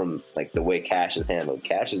know, from like the way cash is handled.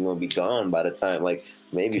 Cash is going to be gone by the time like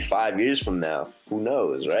maybe 5 years from now. Who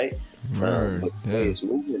knows, right? But the way it's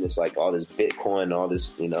moving, it's like all this Bitcoin, all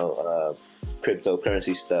this, you know,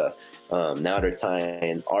 cryptocurrency stuff. Now they're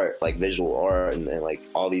tying art, like visual art, and like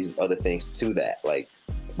all these other things to that, like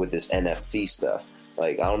with this NFT stuff.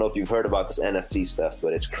 Like, I don't know if you've heard about this NFT stuff,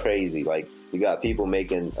 but it's crazy. Like, you got people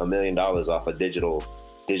making $1 million off of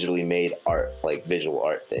digitally made art, like visual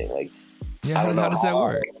art thing. Like, yeah, how does that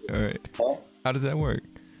work? All right. Huh? How does that work?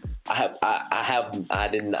 I'm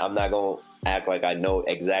not gonna act like I know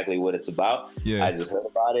exactly what it's about. Yeah. I just heard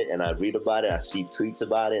about it and I read about it. I see tweets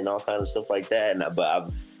about it and all kinds of stuff like that.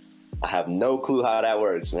 But I have no clue how that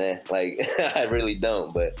works, man. Like I really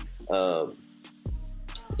don't. But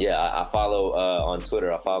yeah, I follow on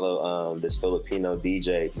Twitter. I follow this Filipino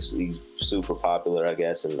DJ. He's super popular, I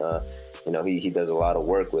guess, and you know he does a lot of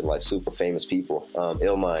work with like super famous people.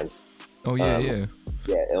 Illmind. Oh yeah, yeah,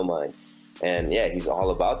 Illmind. And yeah, he's all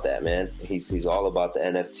about that, man. He's all about the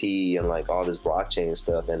NFT and like all this blockchain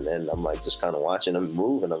stuff. And I'm like just kind of watching him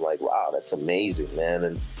move, and I'm like, wow, that's amazing, man.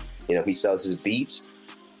 And you know, he sells his beats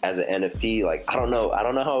as an NFT. Like I don't know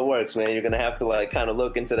how it works, man. You're gonna have to like kind of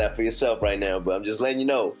look into that for yourself right now. But I'm just letting you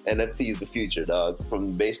know, NFT is the future, dog.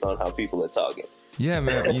 Based on how people are talking. Yeah,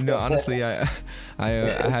 man. You know, honestly, I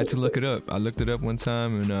had to look it up. I looked it up one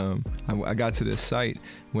time, and I got to this site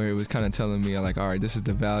where it was kind of telling me like, all right, this is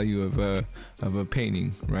the value of a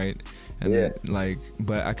painting, right? And yeah. Then,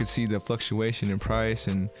 but I could see the fluctuation in price,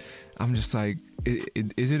 and I'm just like,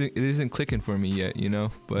 it isn't clicking for me yet, you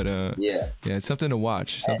know. But yeah, it's something to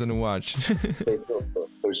watch.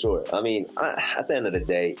 For sure. I mean, at the end of the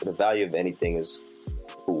day, the value of anything is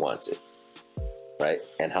who wants it. Right?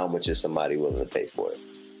 And how much is somebody willing to pay for it?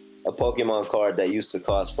 A Pokemon card that used to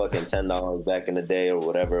cost fucking $10 back in the day or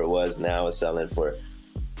whatever it was, now is selling for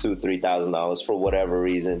 $2,000-$3,000 for whatever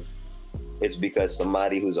reason. It's because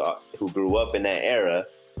somebody who grew up in that era,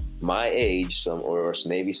 my age, or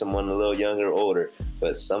maybe someone a little younger or older,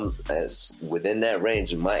 but within that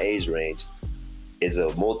range, my age range, is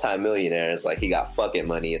a multi-millionaire. It's like he got fucking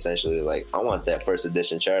money essentially. Like, I want that first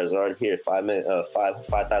edition Charizard here,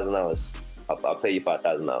 $5,000. I'll pay you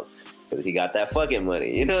 $5,000. because he got that fucking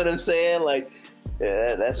money. You know what I'm saying? Like,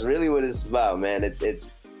 yeah, that's really what it's about, man. It's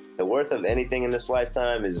the worth of anything in this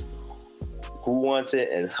lifetime is who wants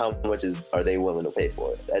it and how much are they willing to pay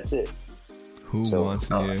for it. That's it. Who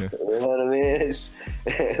wants it? Yeah. You know what I mean? It's,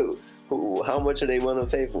 how much are they willing to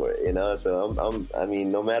pay for it? You know, so I mean,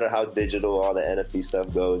 no matter how digital all the NFT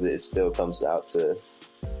stuff goes, it still comes out to,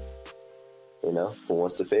 you know, who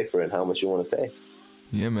wants to pay for it and how much you want to pay.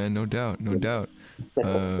 Yeah, man, no doubt.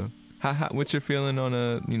 What's your feeling on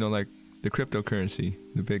you know, like the cryptocurrency,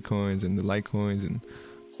 the Bitcoins and the Litecoins and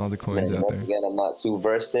all the coins out there? Once again, I'm not too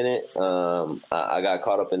versed in it. I got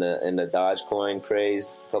caught up in the Dogecoin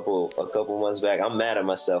craze a couple months back. I'm mad at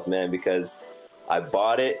myself, man, because I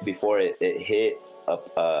bought it before it hit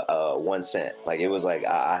 1 cent. Like, it was like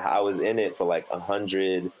I was in it for like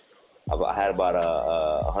 100. I had about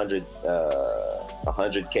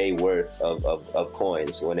 100K worth of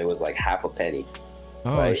coins when it was like half a penny.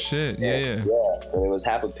 Oh, right? Shit! Yeah. When it was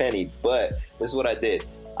half a penny. But this is what I did.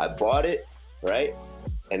 I bought it, right,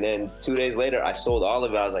 and then 2 days later I sold all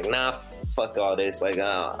of it. I was like, nah, fuck all this. Like,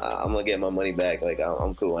 I'm gonna get my money back. Like,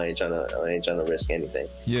 I'm cool. I ain't trying to risk anything.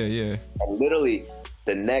 Yeah. And literally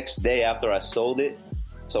the next day after I sold it,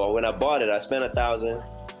 so when I bought it, I spent $1,000,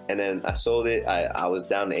 and then I sold it. I was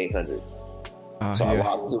down to 800. So I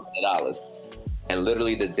lost $200. And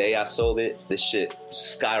literally the day I sold it, this shit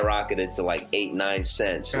skyrocketed to like 8-9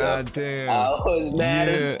 cents. God damn. I was mad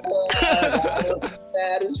as fuck.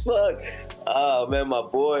 Mad as fuck. Oh man, my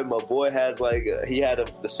boy has like, he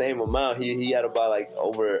had the same amount. He had about like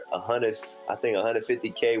over 100, I think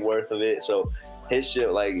 150K worth of it. So his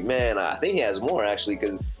shit, like, man, I think he has more actually,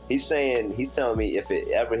 because he's telling me if it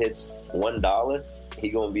ever hits $1, he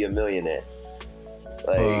gonna be a millionaire.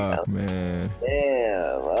 Like, man.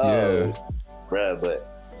 Damn. Oh, yeah. Bruh, but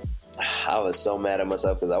I was so mad at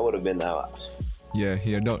myself because I would have been out. Yeah.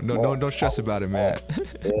 Don't stress about it, man.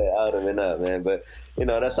 Yeah, I would have been up, man. But you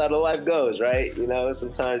know, that's how the life goes, right? You know,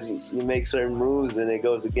 sometimes you make certain moves and it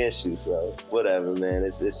goes against you. So whatever, man.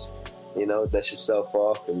 It's you know, dust yourself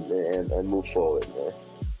off and move forward, man.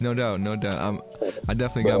 No doubt. I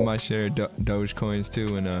definitely got my share of Doge coins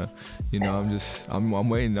too, and you know, I'm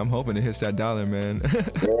waiting. I'm hoping it hits that $1, man.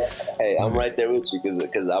 Yeah. Hey, I'm right there with you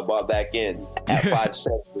because I bought back in at 5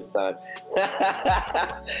 cents this time.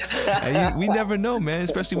 And we never know, man.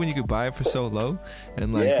 Especially when you could buy it for so low,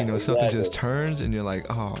 and like, you know, something just turns, and you're like,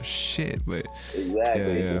 oh shit. But exactly.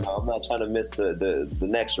 Yeah. You know, I'm not trying to miss the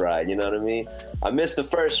next ride. You know what I mean? I missed the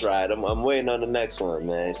first ride. I'm waiting on the next one,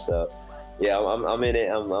 man. So. Yeah, I'm in it.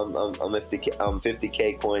 I'm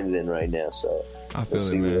 50K coins in right now, so I feel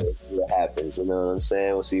it, man. We'll see what happens. You know what I'm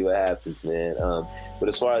saying? We'll see what happens, man. But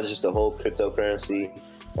as far as just the whole cryptocurrency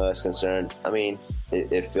is concerned, I mean,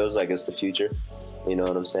 it feels like it's the future. You know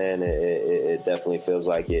what I'm saying? It definitely feels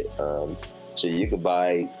like it. So you could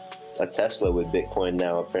buy a Tesla with Bitcoin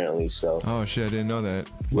now, apparently. So. Oh shit! I didn't know that.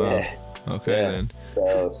 Wow. Yeah. Okay then.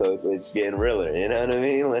 So it's getting realer. You know what I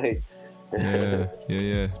mean? Like.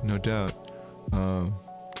 Yeah. No doubt.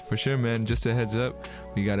 For sure, man. Just a heads up,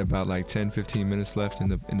 we got about like 10-15 minutes left in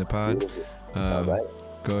the pod. Right.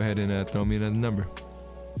 Go ahead and throw me another number.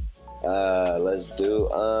 Let's do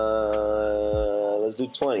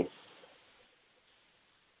 20.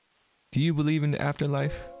 Do you believe in the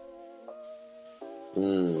afterlife?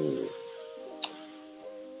 I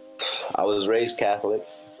was raised Catholic,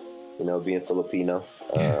 you know, being Filipino.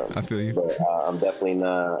 Yeah, I feel you. But I'm definitely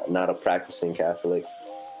not a practicing Catholic.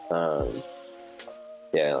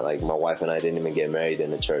 Yeah, like my wife and I didn't even get married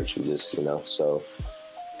in the church. We just, you know, so,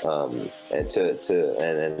 and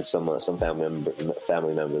some family members are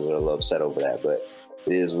a little upset over that, but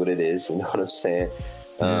it is what it is. You know what I'm saying?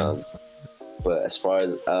 Yeah. But as far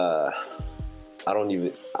as, I don't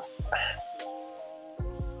even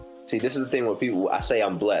see, this is the thing where I say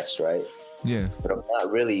I'm blessed, right? Yeah. But I'm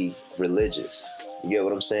not really religious. You get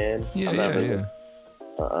what I'm saying? Yeah.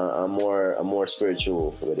 I'm more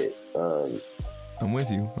spiritual with it. I'm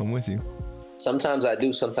with you. Sometimes I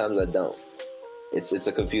do, sometimes I don't. It's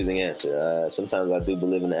a confusing answer. Sometimes I do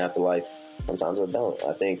believe in the afterlife. Sometimes I don't.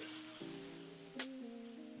 I think,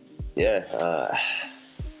 I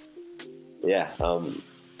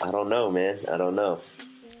don't know, man. I don't know.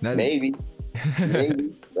 Maybe,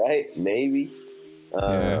 right? Maybe.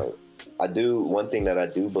 I do. One thing that I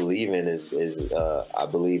do believe in is I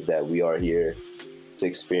believe that we are here to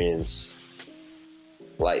experience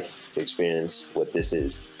life, to experience what this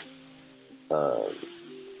is.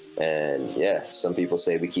 And yeah, some people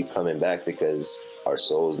say we keep coming back because our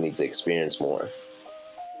souls need to experience more,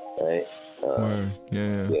 right?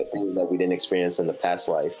 Yeah, things that we didn't experience in the past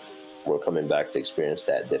life, we're coming back to experience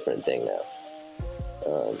that different thing now.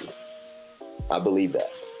 I believe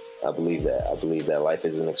that. I believe that. I believe that life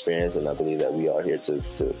is an experience, and I believe that we are here to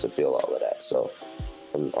feel all of that. So,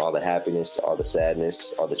 from all the happiness to all the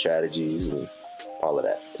sadness, all the tragedies, and all of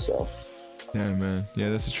that. So, yeah, man. Yeah,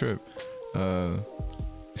 that's a trip.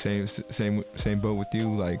 Same boat with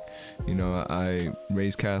you. Like, you know, I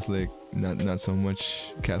raised Catholic, not so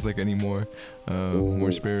much Catholic anymore.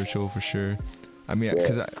 More spiritual for sure. I mean,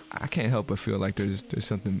 because I can't help but feel like there's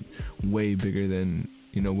something way bigger than,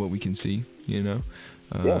 you know, what we can see, you know,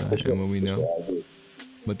 for sure, and what we know. Sure,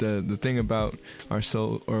 but the thing about our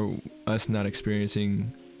soul, or us not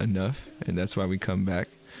experiencing enough, and that's why we come back.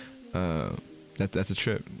 That's a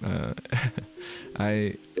trip.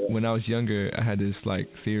 When I was younger, I had this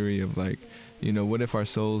like theory of like, you know, what if our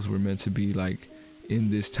souls were meant to be like in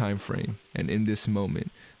this time frame and in this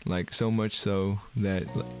moment, like so much so that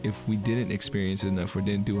if we didn't experience enough or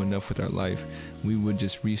didn't do enough with our life, we would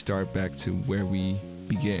just restart back to where we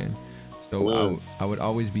began. So I would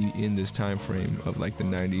always be in this time frame of like the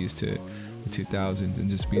 90s to the 2000s and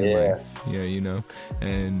just being like, yeah, you know,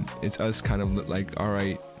 and it's us kind of like, all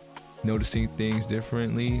right, noticing things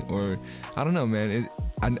differently, or I don't know, man.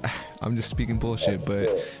 I'm just speaking bullshit, but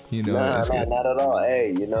you know, not at all.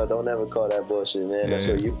 Hey, you know, don't ever call that bullshit, man. That's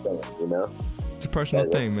where you from, you know. It's a personal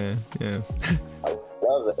thing, man. Yeah. I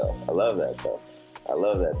love it though. I love that though. I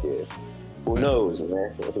love that theory. Who knows,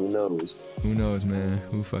 man? Who knows? Who knows, man?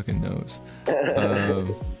 Who fucking knows?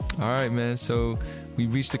 All right, man. So we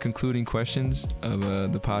reached the concluding questions of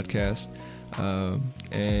the podcast,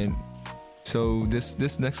 and so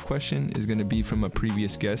this next question is going to be from a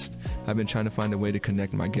previous guest. I've been trying to find a way to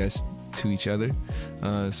connect my guests to each other.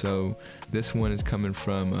 So this one is coming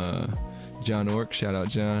from John Ork. Shout out,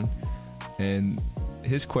 John. And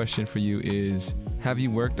his question for you is, have you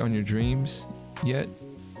worked on your dreams yet?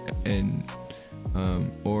 And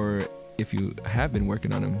or if you have been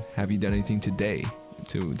working on them, have you done anything today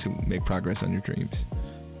to make progress on your dreams?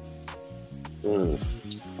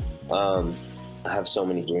 I have so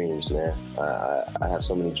many dreams, man. I have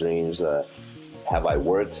so many dreams. Have I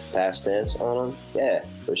worked past tense on them? Yeah,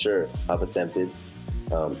 for sure. I've attempted.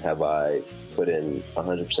 Have I put in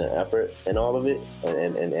 100% effort in all of it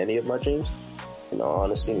and any of my dreams? In all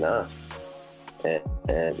honesty, nah.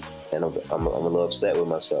 And I'm a little upset with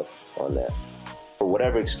myself on that. For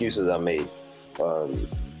whatever excuses I made for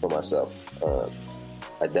myself,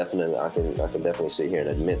 I can definitely sit here and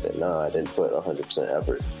admit that I didn't put 100%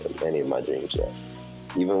 effort in any of my dreams yet.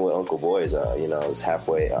 Even with Uncle Boys, you know, I was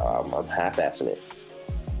halfway. I'm half-assing it.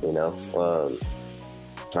 You know,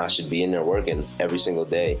 I should be in there working every single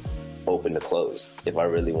day, open to close, if I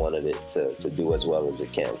really wanted it to do as well as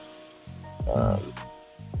it can.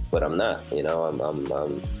 But I'm not. You know,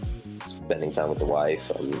 I'm spending time with the wife.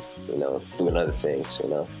 I'm, you know, doing other things. You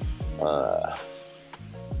know.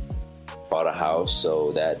 Bought a house,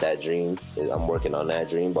 so that dream, I'm working on that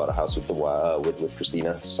dream. Bought a house with with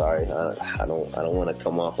Christina. Sorry, I don't want to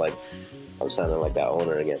come off like I'm sounding like that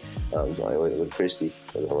owner again. With Christy,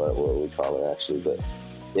 is what we call her actually. But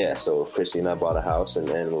yeah, so Christy and I bought a house, and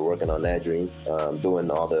we're working on that dream. Doing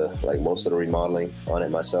all the most of the remodeling on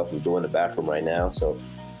it myself. I'm doing the bathroom right now, so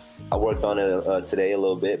I worked on it today a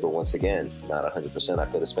little bit, but once again, not 100%. I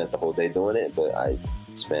could have spent the whole day doing it, but I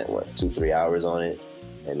spent 2-3 hours on it.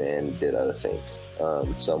 And then did other things.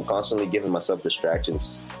 So I'm constantly giving myself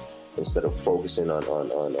distractions instead of focusing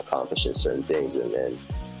on accomplishing certain things. And then,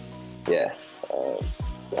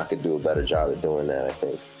 I could do a better job at doing that, I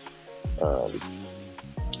think.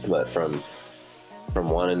 But from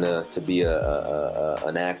wanting to be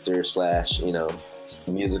an actor / you know,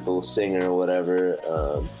 musical singer or whatever,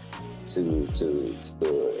 to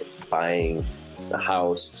buying a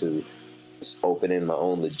house, to opening my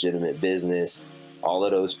own legitimate business. All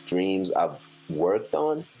of those dreams I've worked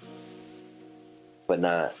on, but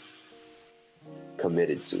not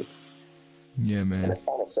committed to. Yeah, man. And it's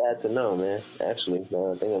kind of sad to know, man. Actually,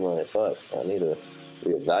 I think I'm like, fuck, I need to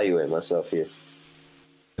reevaluate myself here.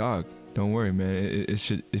 Dog, don't worry, man.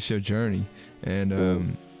 It's your journey,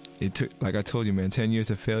 and it took, like I told you, man, 10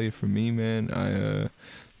 years of failure for me, man.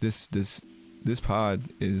 This pod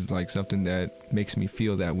is like something that makes me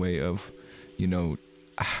feel that way. Of, you know,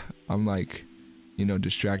 I'm like, you know,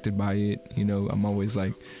 distracted by it. You know, I'm always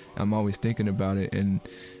thinking about it, and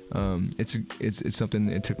it's something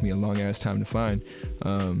that it took me a long ass time to find.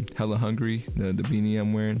 Hella Hungry, the beanie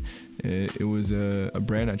I'm wearing, it was a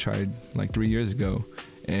brand I tried like 3 years ago,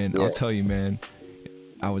 and I'll tell you, man,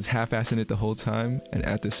 I was half-assing it the whole time, and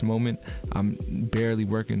at this moment, I'm barely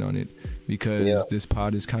working on it because this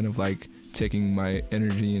pod is kind of like taking my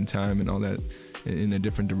energy and time and all that in a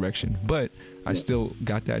different direction. But I still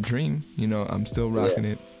got that dream, you know, I'm still rocking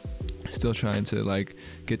it. still trying to like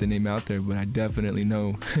get the name out there, but I definitely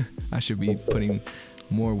know I should be putting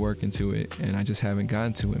more work into it, and I just haven't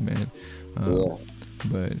gotten to it, man.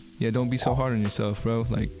 But yeah, don't be so hard on yourself, bro.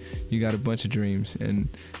 Like, you got a bunch of dreams, and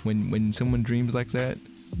when someone dreams like that,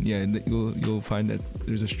 yeah, you'll find that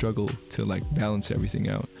there's a struggle to like balance everything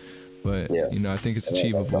out. But you know, I think it's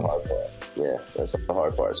achievable. That's the hard part. Yeah, that's the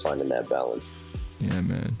hard part, is finding that balance. Yeah,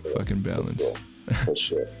 man, fucking balance. For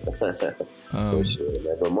sure. For sure,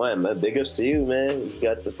 man. But man, big ups to you, man. You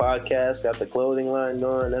got the podcast, got the clothing line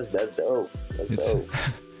going. That's dope. That's dope.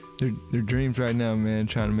 They're dreams right now, man.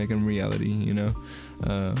 Trying to make them reality, you know.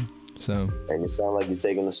 So. And you sound like you're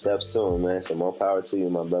taking the steps to them, man. So more power to you,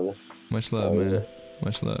 my brother. Much love, man. Yeah.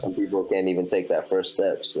 Much love. Some people can't even take that first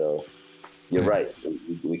step, so you're right.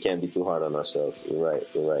 We can't be too hard on ourselves. You're right.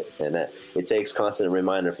 And that it takes constant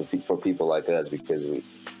reminder for people like us, because we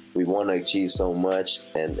want to achieve so much,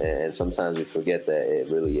 and sometimes we forget that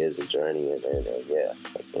it really is a journey, and yeah,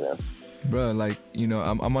 you know. Bro, like, you know,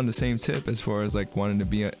 I'm on the same tip as far as like wanting to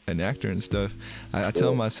be an actor and stuff. I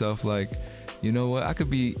tell myself, like, you know what, I could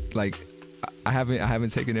be like, I haven't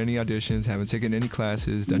taken any auditions, haven't taken any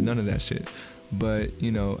classes, done none of that shit. But,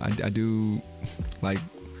 you know, I do like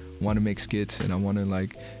want to make skits, and I want to,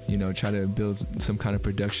 like, you know, try to build some kind of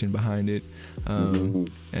production behind it. And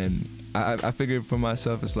I figured for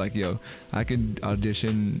myself, it's like, yo, I could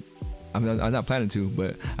audition. I'm not planning to,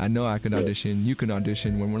 but I know I can audition. You can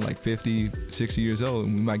audition when we're like 50, 60 years old,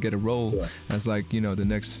 and we might get a role as like, you know, the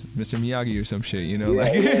next Mr. Miyagi or some shit, you know?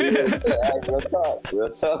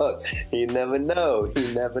 Real talk. You never know.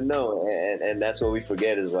 And that's what we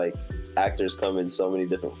forget, is like, actors come in so many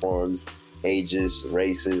different forms, ages,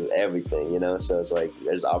 races, everything, you know? So it's like,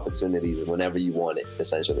 there's opportunities whenever you want it,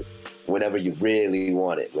 essentially. Whenever you really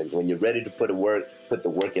want it. When you're ready to put the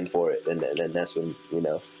work in for it, then that's when, you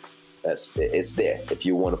know, it's there if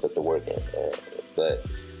you want to put the work in. But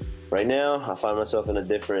right now, I find myself in a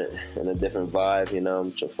different vibe. You know, I'm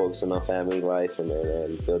focusing on family life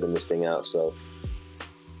and building this thing out. So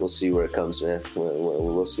we'll see where it comes, man.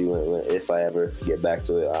 We'll see if I ever get back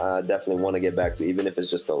to it. I definitely want to get back to it, even if it's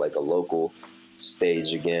just a local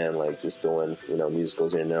stage again, like just doing, you know,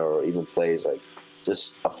 musicals here and there, or even plays. Like,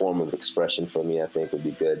 just a form of expression for me, I think would be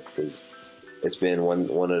good, because it's been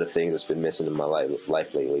one of the things that's been missing in my life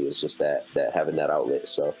lately, is just that having that outlet.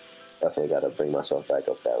 So definitely got to bring myself back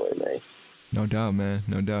up that way, man. No doubt, man.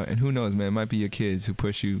 No doubt. And who knows, man, it might be your kids who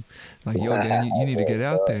push you, like, yo, Dan, you need to get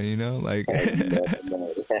out there, you know? Like,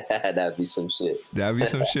 that'd be some shit. That'd be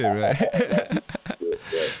some shit, right?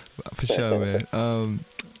 For sure, man.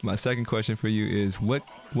 My second question for you is, what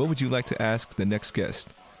would you like to ask the next guest?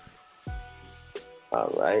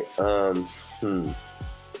 All right.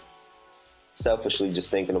 Selfishly,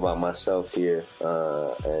 just thinking about myself here,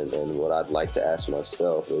 and what I'd like to ask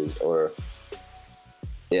myself is,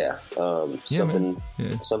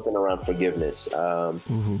 something around forgiveness.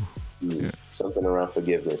 Something around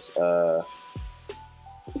forgiveness.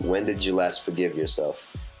 When did you last forgive yourself?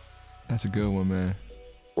 That's a good one, man.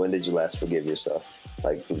 When did you last forgive yourself?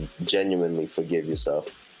 Like, genuinely forgive yourself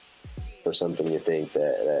for something you think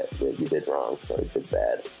that you did wrong or did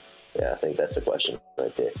bad. Yeah, I think that's a question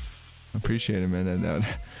right there. Appreciate it, man.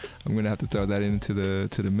 I'm gonna have to throw that into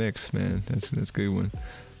the mix, man. That's a good one.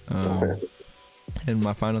 And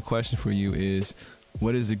my final question for you is,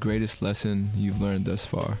 what is the greatest lesson you've learned thus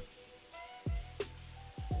far?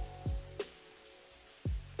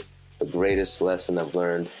 The greatest lesson I've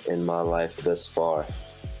learned in my life thus far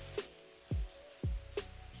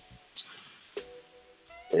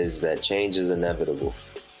is that change is inevitable.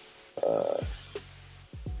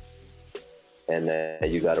 And that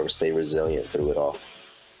you got to stay resilient through it all.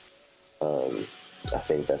 I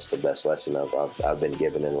think that's the best lesson I've been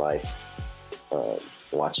given in life.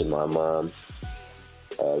 Watching my mom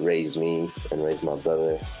raise me and raise my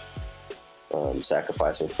brother,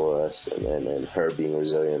 sacrificing for us, and her being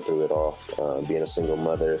resilient through it all. Being a single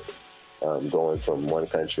mother, going from one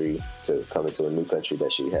country to coming to a new country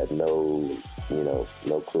that she had no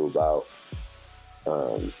clue about,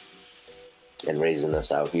 and raising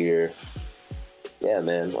us out here. Yeah,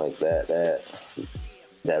 man, like that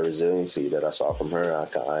resiliency that I saw from her,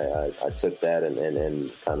 I took that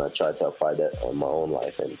and kind of tried to apply that on my own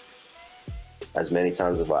life. And as many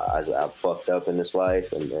times as I've fucked up in this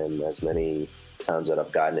life, and as many times that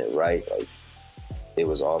I've gotten it right, like, it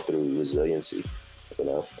was all through resiliency, you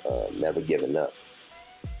know, never giving up.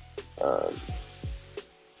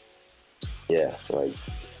 Yeah, like,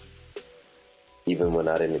 even when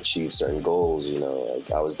I didn't achieve certain goals, you know,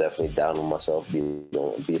 like, I was definitely down on myself,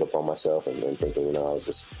 beat up on myself, and thinking, you know, I was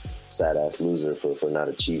this sad ass loser for not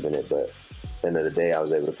achieving it. But end of the day, I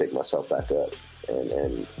was able to pick myself back up.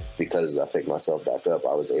 And because I picked myself back up,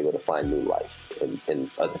 I was able to find new life in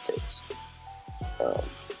other things.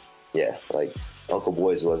 Yeah, like Uncle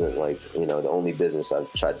Boys wasn't like, you know, the only business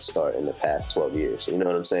I've tried to start in the past 12 years. You know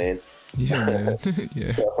what I'm saying? Yeah, man.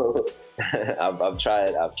 Yeah. So, I've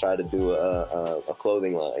tried to do a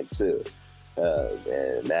clothing line too,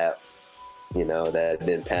 and that, you know, that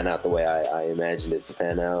didn't pan out the way I imagined it to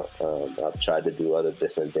pan out. I've tried to do other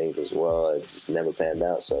different things as well. It just never panned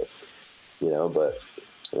out. So, you know, but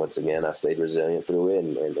once again, I stayed resilient through it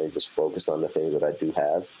and just focused on the things that I do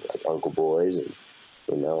have, like Uncle Boys, and,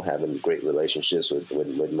 you know, having great relationships with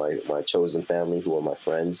my chosen family, who are my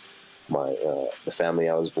friends, the family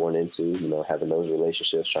I was born into, you know, having those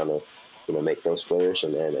relationships, trying to, you know, make those flourish,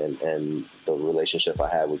 and the relationship I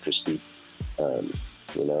had with Christy,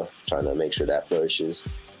 you know, trying to make sure that flourishes.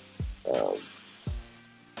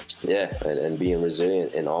 Yeah, and being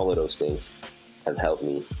resilient in all of those things have helped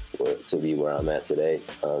me to be where I'm at today.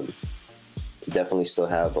 Definitely still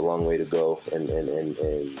have a long way to go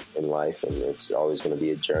in life, and it's always going to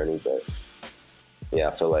be a journey. But yeah,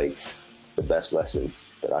 I feel like the best lesson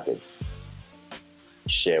that I could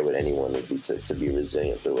share with anyone would be to be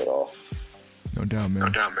resilient through it all. No doubt,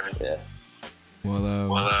 man. Yeah.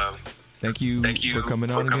 Well, thank you for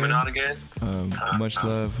coming on again. Much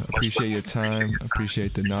love. Appreciate your time.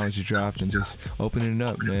 Appreciate the knowledge you dropped and just opening it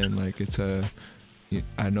up, man. Like, it's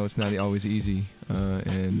I know it's not always easy,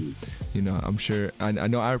 and, you know, I'm sure I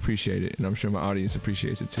know I appreciate it, and I'm sure my audience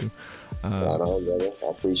appreciates it too. Right on, brother.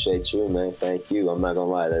 I appreciate you, man. Thank you. I'm not gonna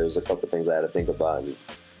lie, there was a couple things I had to think about and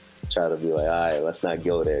try to be like, all right, let's not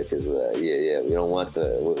go there, because we don't want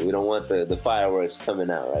the fireworks coming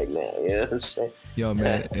out right now. You know what I'm saying? Yo,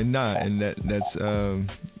 man, and that's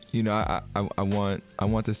you know, I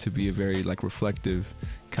want this to be a very, like, reflective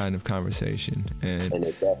kind of conversation, and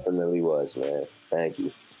it definitely was, man. Thank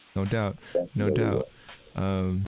you. No doubt. Definitely No doubt.